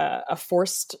like a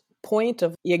forced point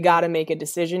of you got to make a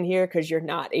decision here because you're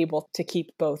not able to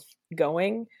keep both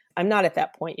going. I'm not at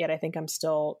that point yet. I think I'm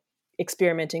still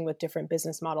experimenting with different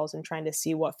business models and trying to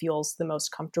see what feels the most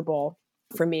comfortable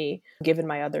for me, given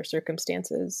my other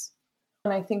circumstances.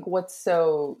 And I think what's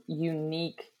so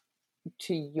unique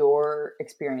to your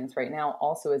experience right now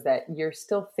also is that you're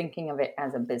still thinking of it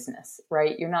as a business,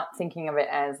 right? You're not thinking of it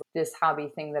as this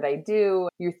hobby thing that I do.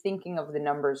 You're thinking of the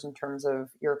numbers in terms of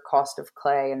your cost of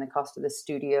clay and the cost of the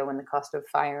studio and the cost of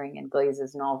firing and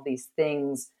glazes and all of these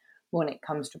things when it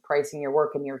comes to pricing your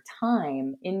work and your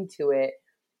time into it,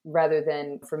 rather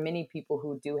than for many people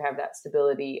who do have that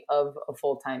stability of a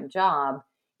full-time job.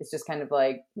 It's just kind of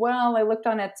like, well, I looked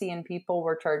on Etsy and people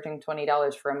were charging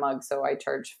 $20 for a mug, so I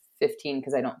charge $15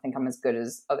 because I don't think I'm as good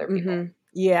as other people.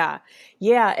 Yeah.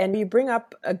 Yeah. And you bring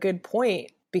up a good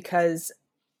point, because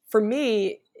for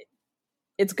me,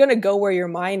 it's going to go where your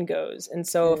mind goes. And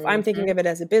so if I'm thinking of it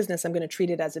as a business, I'm going to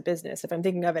treat it as a business. If I'm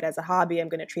thinking of it as a hobby, I'm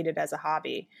going to treat it as a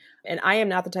hobby. And I am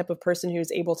not the type of person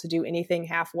who's able to do anything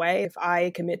halfway. If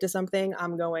I commit to something,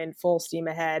 I'm going full steam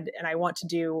ahead, and I want to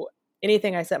do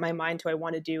anything I set my mind to. I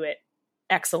want to do it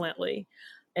excellently.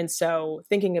 And so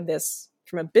thinking of this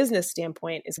from a business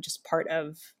standpoint is just part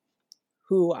of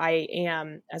who I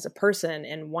am as a person,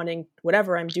 and wanting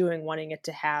whatever I'm doing, wanting it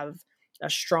to have a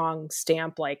strong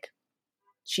stamp, like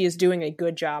she is doing a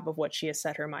good job of what she has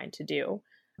set her mind to do.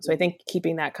 So I think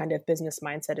keeping that kind of business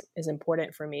mindset is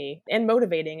important for me, and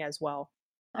motivating as well.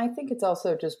 I think it's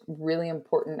also just really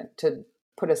important to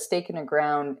put a stake in the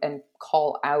ground and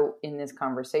call out in this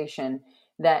conversation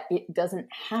that it doesn't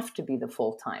have to be the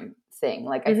full-time thing.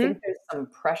 Like, I think there's some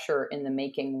pressure in the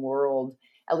making world.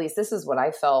 At least this is what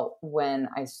I felt when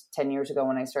 10 years ago,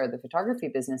 when I started the photography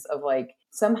business, of like,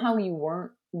 somehow you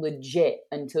weren't legit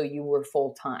until you were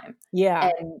full-time. Yeah.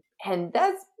 And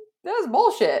that's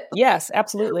bullshit. Yes,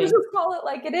 absolutely. Just call it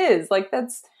like it is. Like,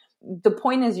 that's the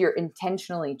point, is you're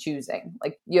intentionally choosing.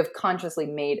 Like, you have consciously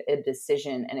made a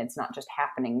decision and it's not just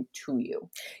happening to you.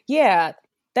 Yeah,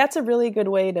 that's a really good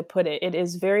way to put it. It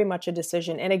is very much a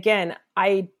decision. And again,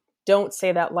 I don't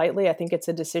say that lightly. I think it's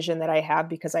a decision that I have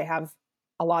because I have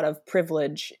a lot of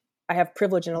privilege I have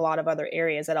privilege in a lot of other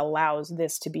areas that allows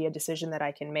this to be a decision that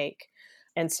I can make.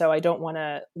 And so I don't want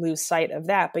to lose sight of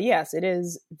that. But yes, it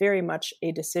is very much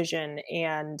a decision.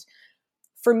 And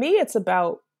for me, it's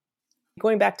about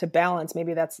going back to balance.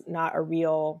 Maybe that's not a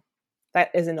real,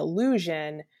 that is an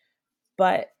illusion,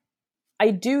 but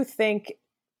I do think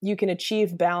you can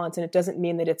achieve balance, and it doesn't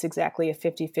mean that it's exactly a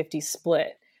 50-50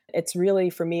 split. It's really,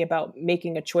 for me, about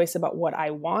making a choice about what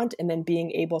I want and then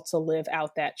being able to live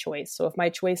out that choice. So if my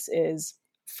choice is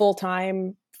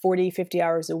full-time, 40, 50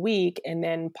 hours a week, and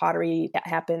then pottery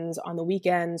happens on the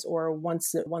weekends or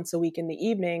once a week in the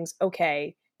evenings,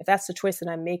 okay, if that's the choice that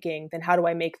I'm making, then how do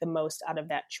I make the most out of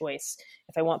that choice?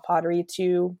 If I want pottery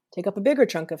to take up a bigger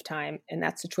chunk of time, and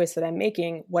that's the choice that I'm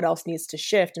making, what else needs to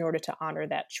shift in order to honor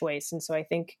that choice? And so I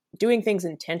think doing things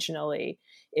intentionally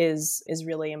is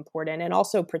really important, and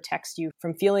also protects you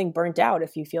from feeling burnt out.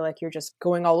 If you feel like you're just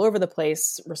going all over the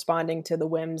place, responding to the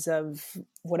whims of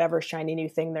whatever shiny new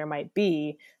thing there might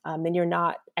be, then you're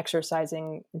not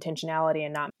exercising intentionality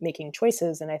and not making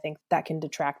choices. And I think that can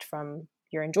detract from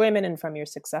your enjoyment and from your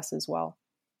success as well.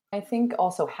 I think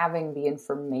also having the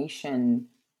information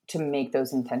to make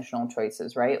those intentional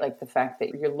choices, right? Like the fact that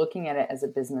you're looking at it as a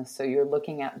business. So you're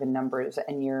looking at the numbers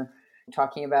and you're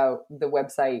talking about the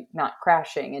website not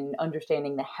crashing and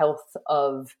understanding the health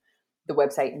of the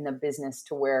website and the business,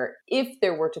 to where if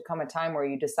there were to come a time where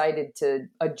you decided to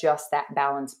adjust that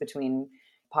balance between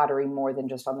pottery more than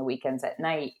just on the weekends at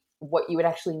night, what you would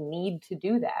actually need to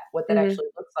do that, what that actually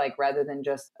looks like, rather than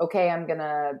just, okay, I'm going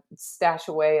to stash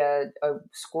away a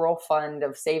squirrel fund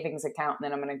of savings account and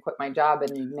then I'm going to quit my job.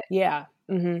 And yeah.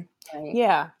 Mm-hmm. Right?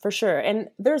 Yeah, for sure. And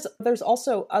there's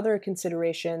also other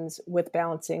considerations with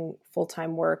balancing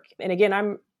full-time work. And again,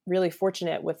 I'm really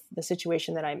fortunate with the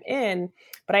situation that I'm in,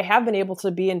 but I have been able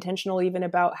to be intentional even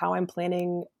about how I'm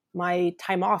planning my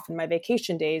time off and my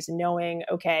vacation days, knowing,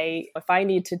 okay, if I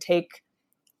need to take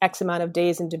X amount of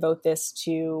days and devote this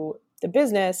to the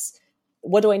business,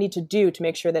 what do I need to do to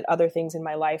make sure that other things in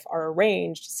my life are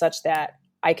arranged such that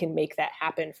I can make that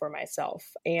happen for myself?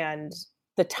 And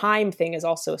the time thing is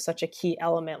also such a key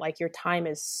element. Like, your time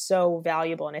is so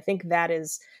valuable. And I think that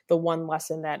is the one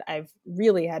lesson that I've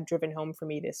really had driven home for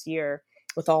me this year,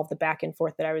 with all of the back and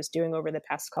forth that I was doing over the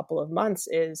past couple of months,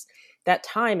 is that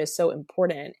time is so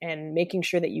important, and making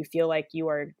sure that you feel like you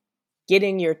are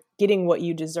getting what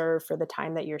you deserve for the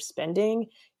time that you're spending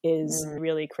is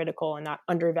really critical, and not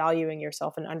undervaluing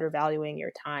yourself and undervaluing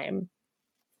your time.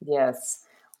 Yes.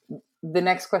 The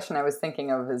next question I was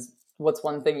thinking of is, what's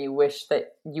one thing you wish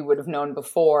that you would have known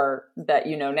before that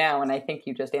you know now? And I think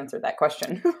you just answered that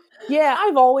question. Yeah,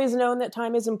 I've always known that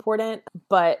time is important,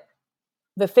 but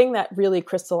the thing that really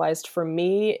crystallized for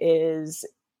me is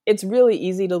it's really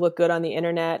easy to look good on the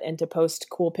internet and to post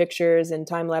cool pictures and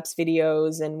time-lapse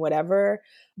videos and whatever,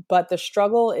 but the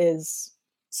struggle is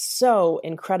so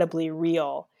incredibly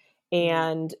real.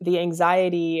 And the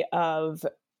anxiety of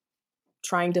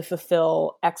trying to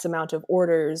fulfill X amount of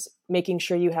orders, making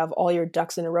sure you have all your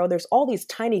ducks in a row. There's all these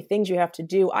tiny things you have to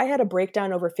do. I had a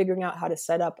breakdown over figuring out how to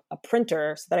set up a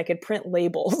printer so that I could print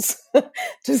labels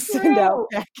to send out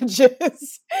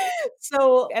packages.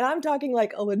 So, and I'm talking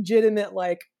like a legitimate,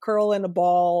 like, curl in a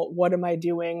ball, what am I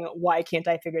doing? Why can't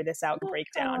I figure this out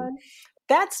breakdown? God.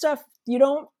 That stuff you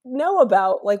don't know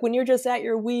about, like when you're just at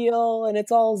your wheel and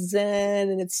it's all zen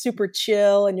and it's super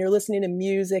chill and you're listening to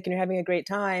music and you're having a great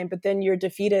time, but then you're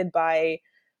defeated by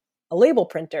a label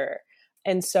printer.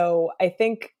 And so I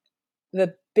think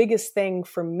the biggest thing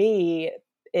for me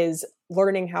is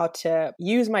learning how to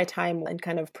use my time and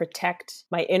kind of protect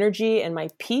my energy and my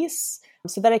peace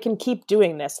so that I can keep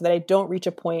doing this, so that I don't reach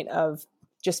a point of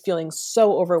just feeling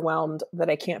so overwhelmed that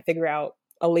I can't figure out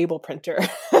a label printer,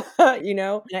 you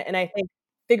know? And I think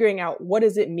figuring out, what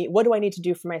does it mean? What do I need to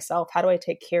do for myself? How do I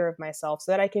take care of myself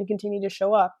so that I can continue to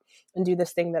show up and do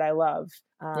this thing that I love,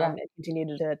 and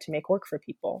continue to make work for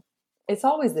people? It's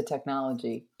always the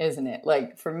technology, isn't it?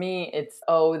 Like for me, it's,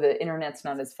 the internet's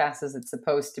not as fast as it's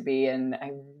supposed to be. And I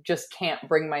just can't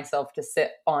bring myself to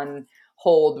sit on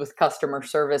hold with customer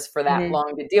service for that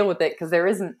long to deal with it, because there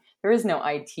is no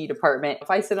IT department.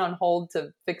 If I sit on hold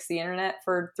to fix the internet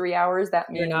for 3 hours, that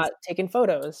means you're not taking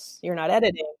photos, you're not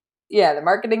editing. Yeah, the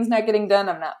marketing's not getting done.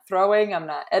 I'm not throwing, I'm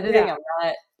not editing, I'm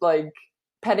not like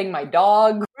petting my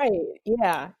dog. Right.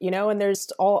 Yeah. You know, and there's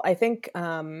I think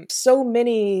so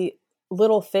many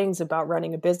little things about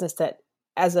running a business that,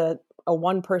 as a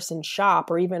one-person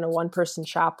shop, or even a one-person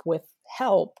shop with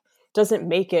help, doesn't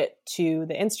make it to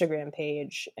the Instagram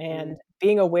page. And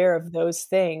being aware of those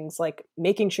things, like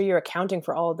making sure you're accounting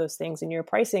for all of those things, and your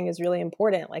pricing is really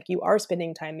important. Like, you are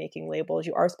spending time making labels,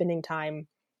 you are spending time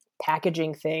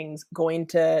packaging things, going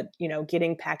to,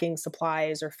 getting packing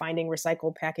supplies or finding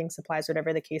recycled packing supplies,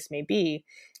 whatever the case may be,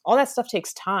 all that stuff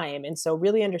takes time. And so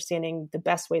really understanding the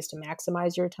best ways to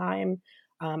maximize your time,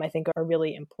 I think are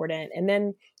really important. And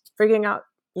then figuring out,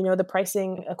 the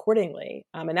pricing accordingly.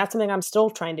 And that's something I'm still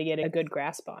trying to get a good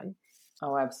grasp on.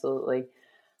 Oh, absolutely.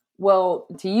 Well,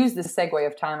 to use the segue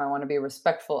of time, I want to be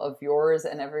respectful of yours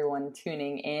and everyone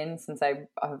tuning in, since I've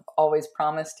always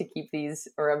promised to keep these,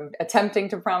 or I'm attempting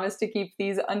to promise to keep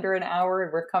these under an hour.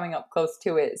 We're coming up close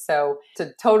to it. So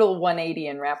to total 180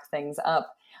 and wrap things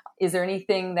up, is there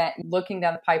anything that, looking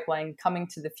down the pipeline, coming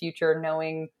to the future,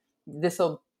 knowing this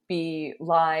will be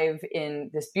live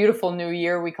in this beautiful new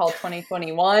year we call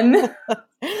 2021,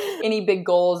 any big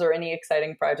goals or any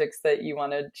exciting projects that you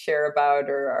want to share about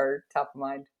or are top of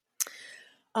mind?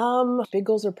 Big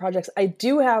goals or projects. I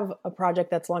do have a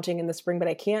project that's launching in the spring, but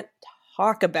I can't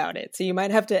talk about it. So you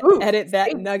might have to edit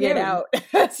that nugget out.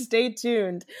 Stay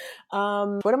tuned.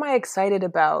 What am I excited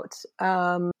about?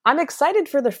 I'm excited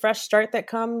for the fresh start that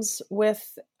comes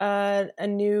with a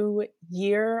new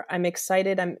year. I'm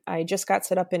excited. I just got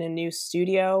set up in a new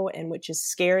studio, and which is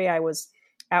scary. I was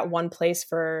at one place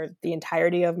for the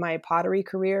entirety of my pottery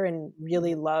career and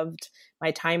really loved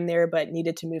my time there, but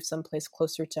needed to move someplace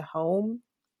closer to home.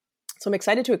 So I'm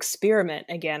excited to experiment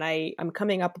again. I'm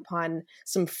coming up upon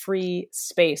some free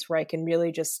space where I can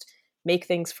really just make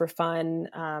things for fun.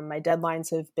 My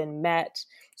deadlines have been met.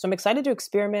 So I'm excited to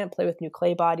experiment, play with new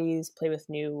clay bodies, play with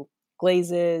new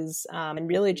glazes, and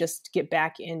really just get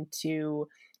back into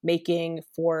making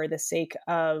for the sake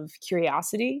of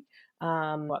curiosity,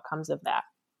 what comes of that.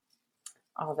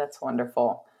 Oh, that's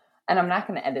wonderful. And I'm not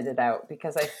going to edit it out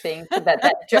because I think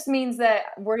that just means that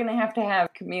we're going to have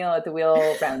Camille at the wheel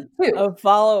round 2. A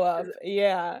follow-up.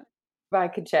 Yeah. I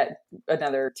could chat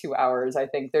another 2 hours. I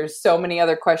think there's so many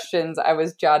other questions I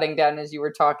was jotting down as you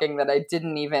were talking that I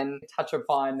didn't even touch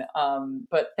upon.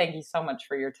 But thank you so much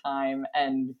for your time.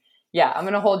 And yeah, I'm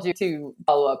going to hold you to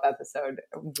follow-up episode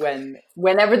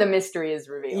whenever the mystery is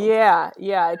revealed. Yeah.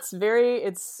 It's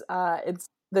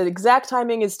the exact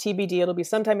timing is TBD. It'll be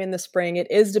sometime in the spring.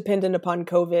 It is dependent upon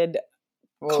COVID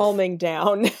calming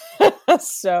down.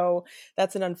 So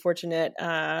that's an unfortunate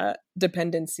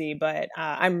dependency, but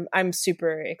I'm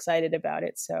super excited about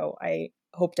it. So I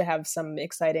hope to have some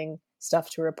exciting stuff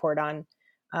to report on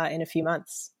in a few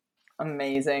months.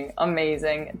 Amazing.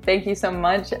 Thank you so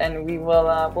much. And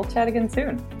we'll chat again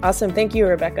soon. Awesome. Thank you,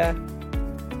 Rebecca.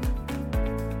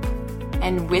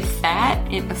 And with that,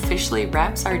 it officially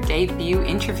wraps our debut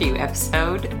interview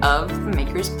episode of The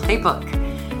Maker's Playbook.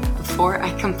 Before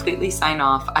I completely sign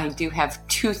off, I do have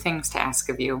 2 things to ask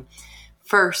of you.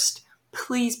 First,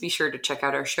 please be sure to check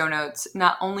out our show notes,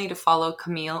 not only to follow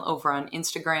Camille over on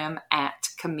Instagram at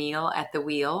Camille at the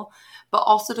Wheel, but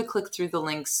also to click through the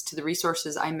links to the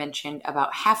resources I mentioned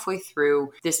about halfway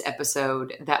through this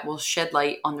episode that will shed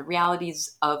light on the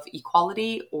realities of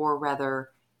equality, or rather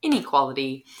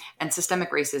inequality, and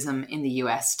systemic racism in the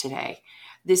US today.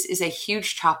 This is a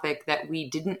huge topic that we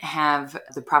didn't have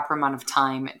the proper amount of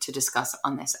time to discuss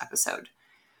on this episode.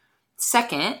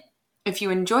 Second, if you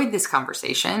enjoyed this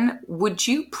conversation, would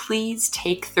you please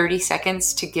take 30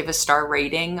 seconds to give a star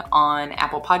rating on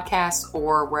Apple Podcasts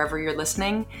or wherever you're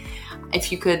listening?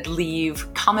 If you could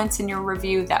leave comments in your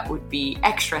review, that would be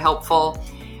extra helpful.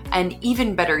 And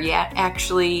even better yet,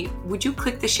 actually, would you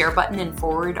click the share button and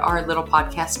forward our little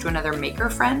podcast to another maker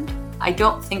friend? I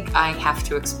don't think I have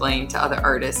to explain to other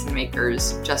artists and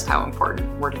makers just how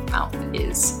important word of mouth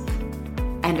is.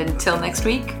 And until next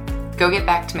week, go get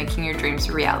back to making your dreams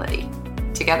a reality.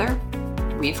 Together,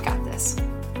 we've got this.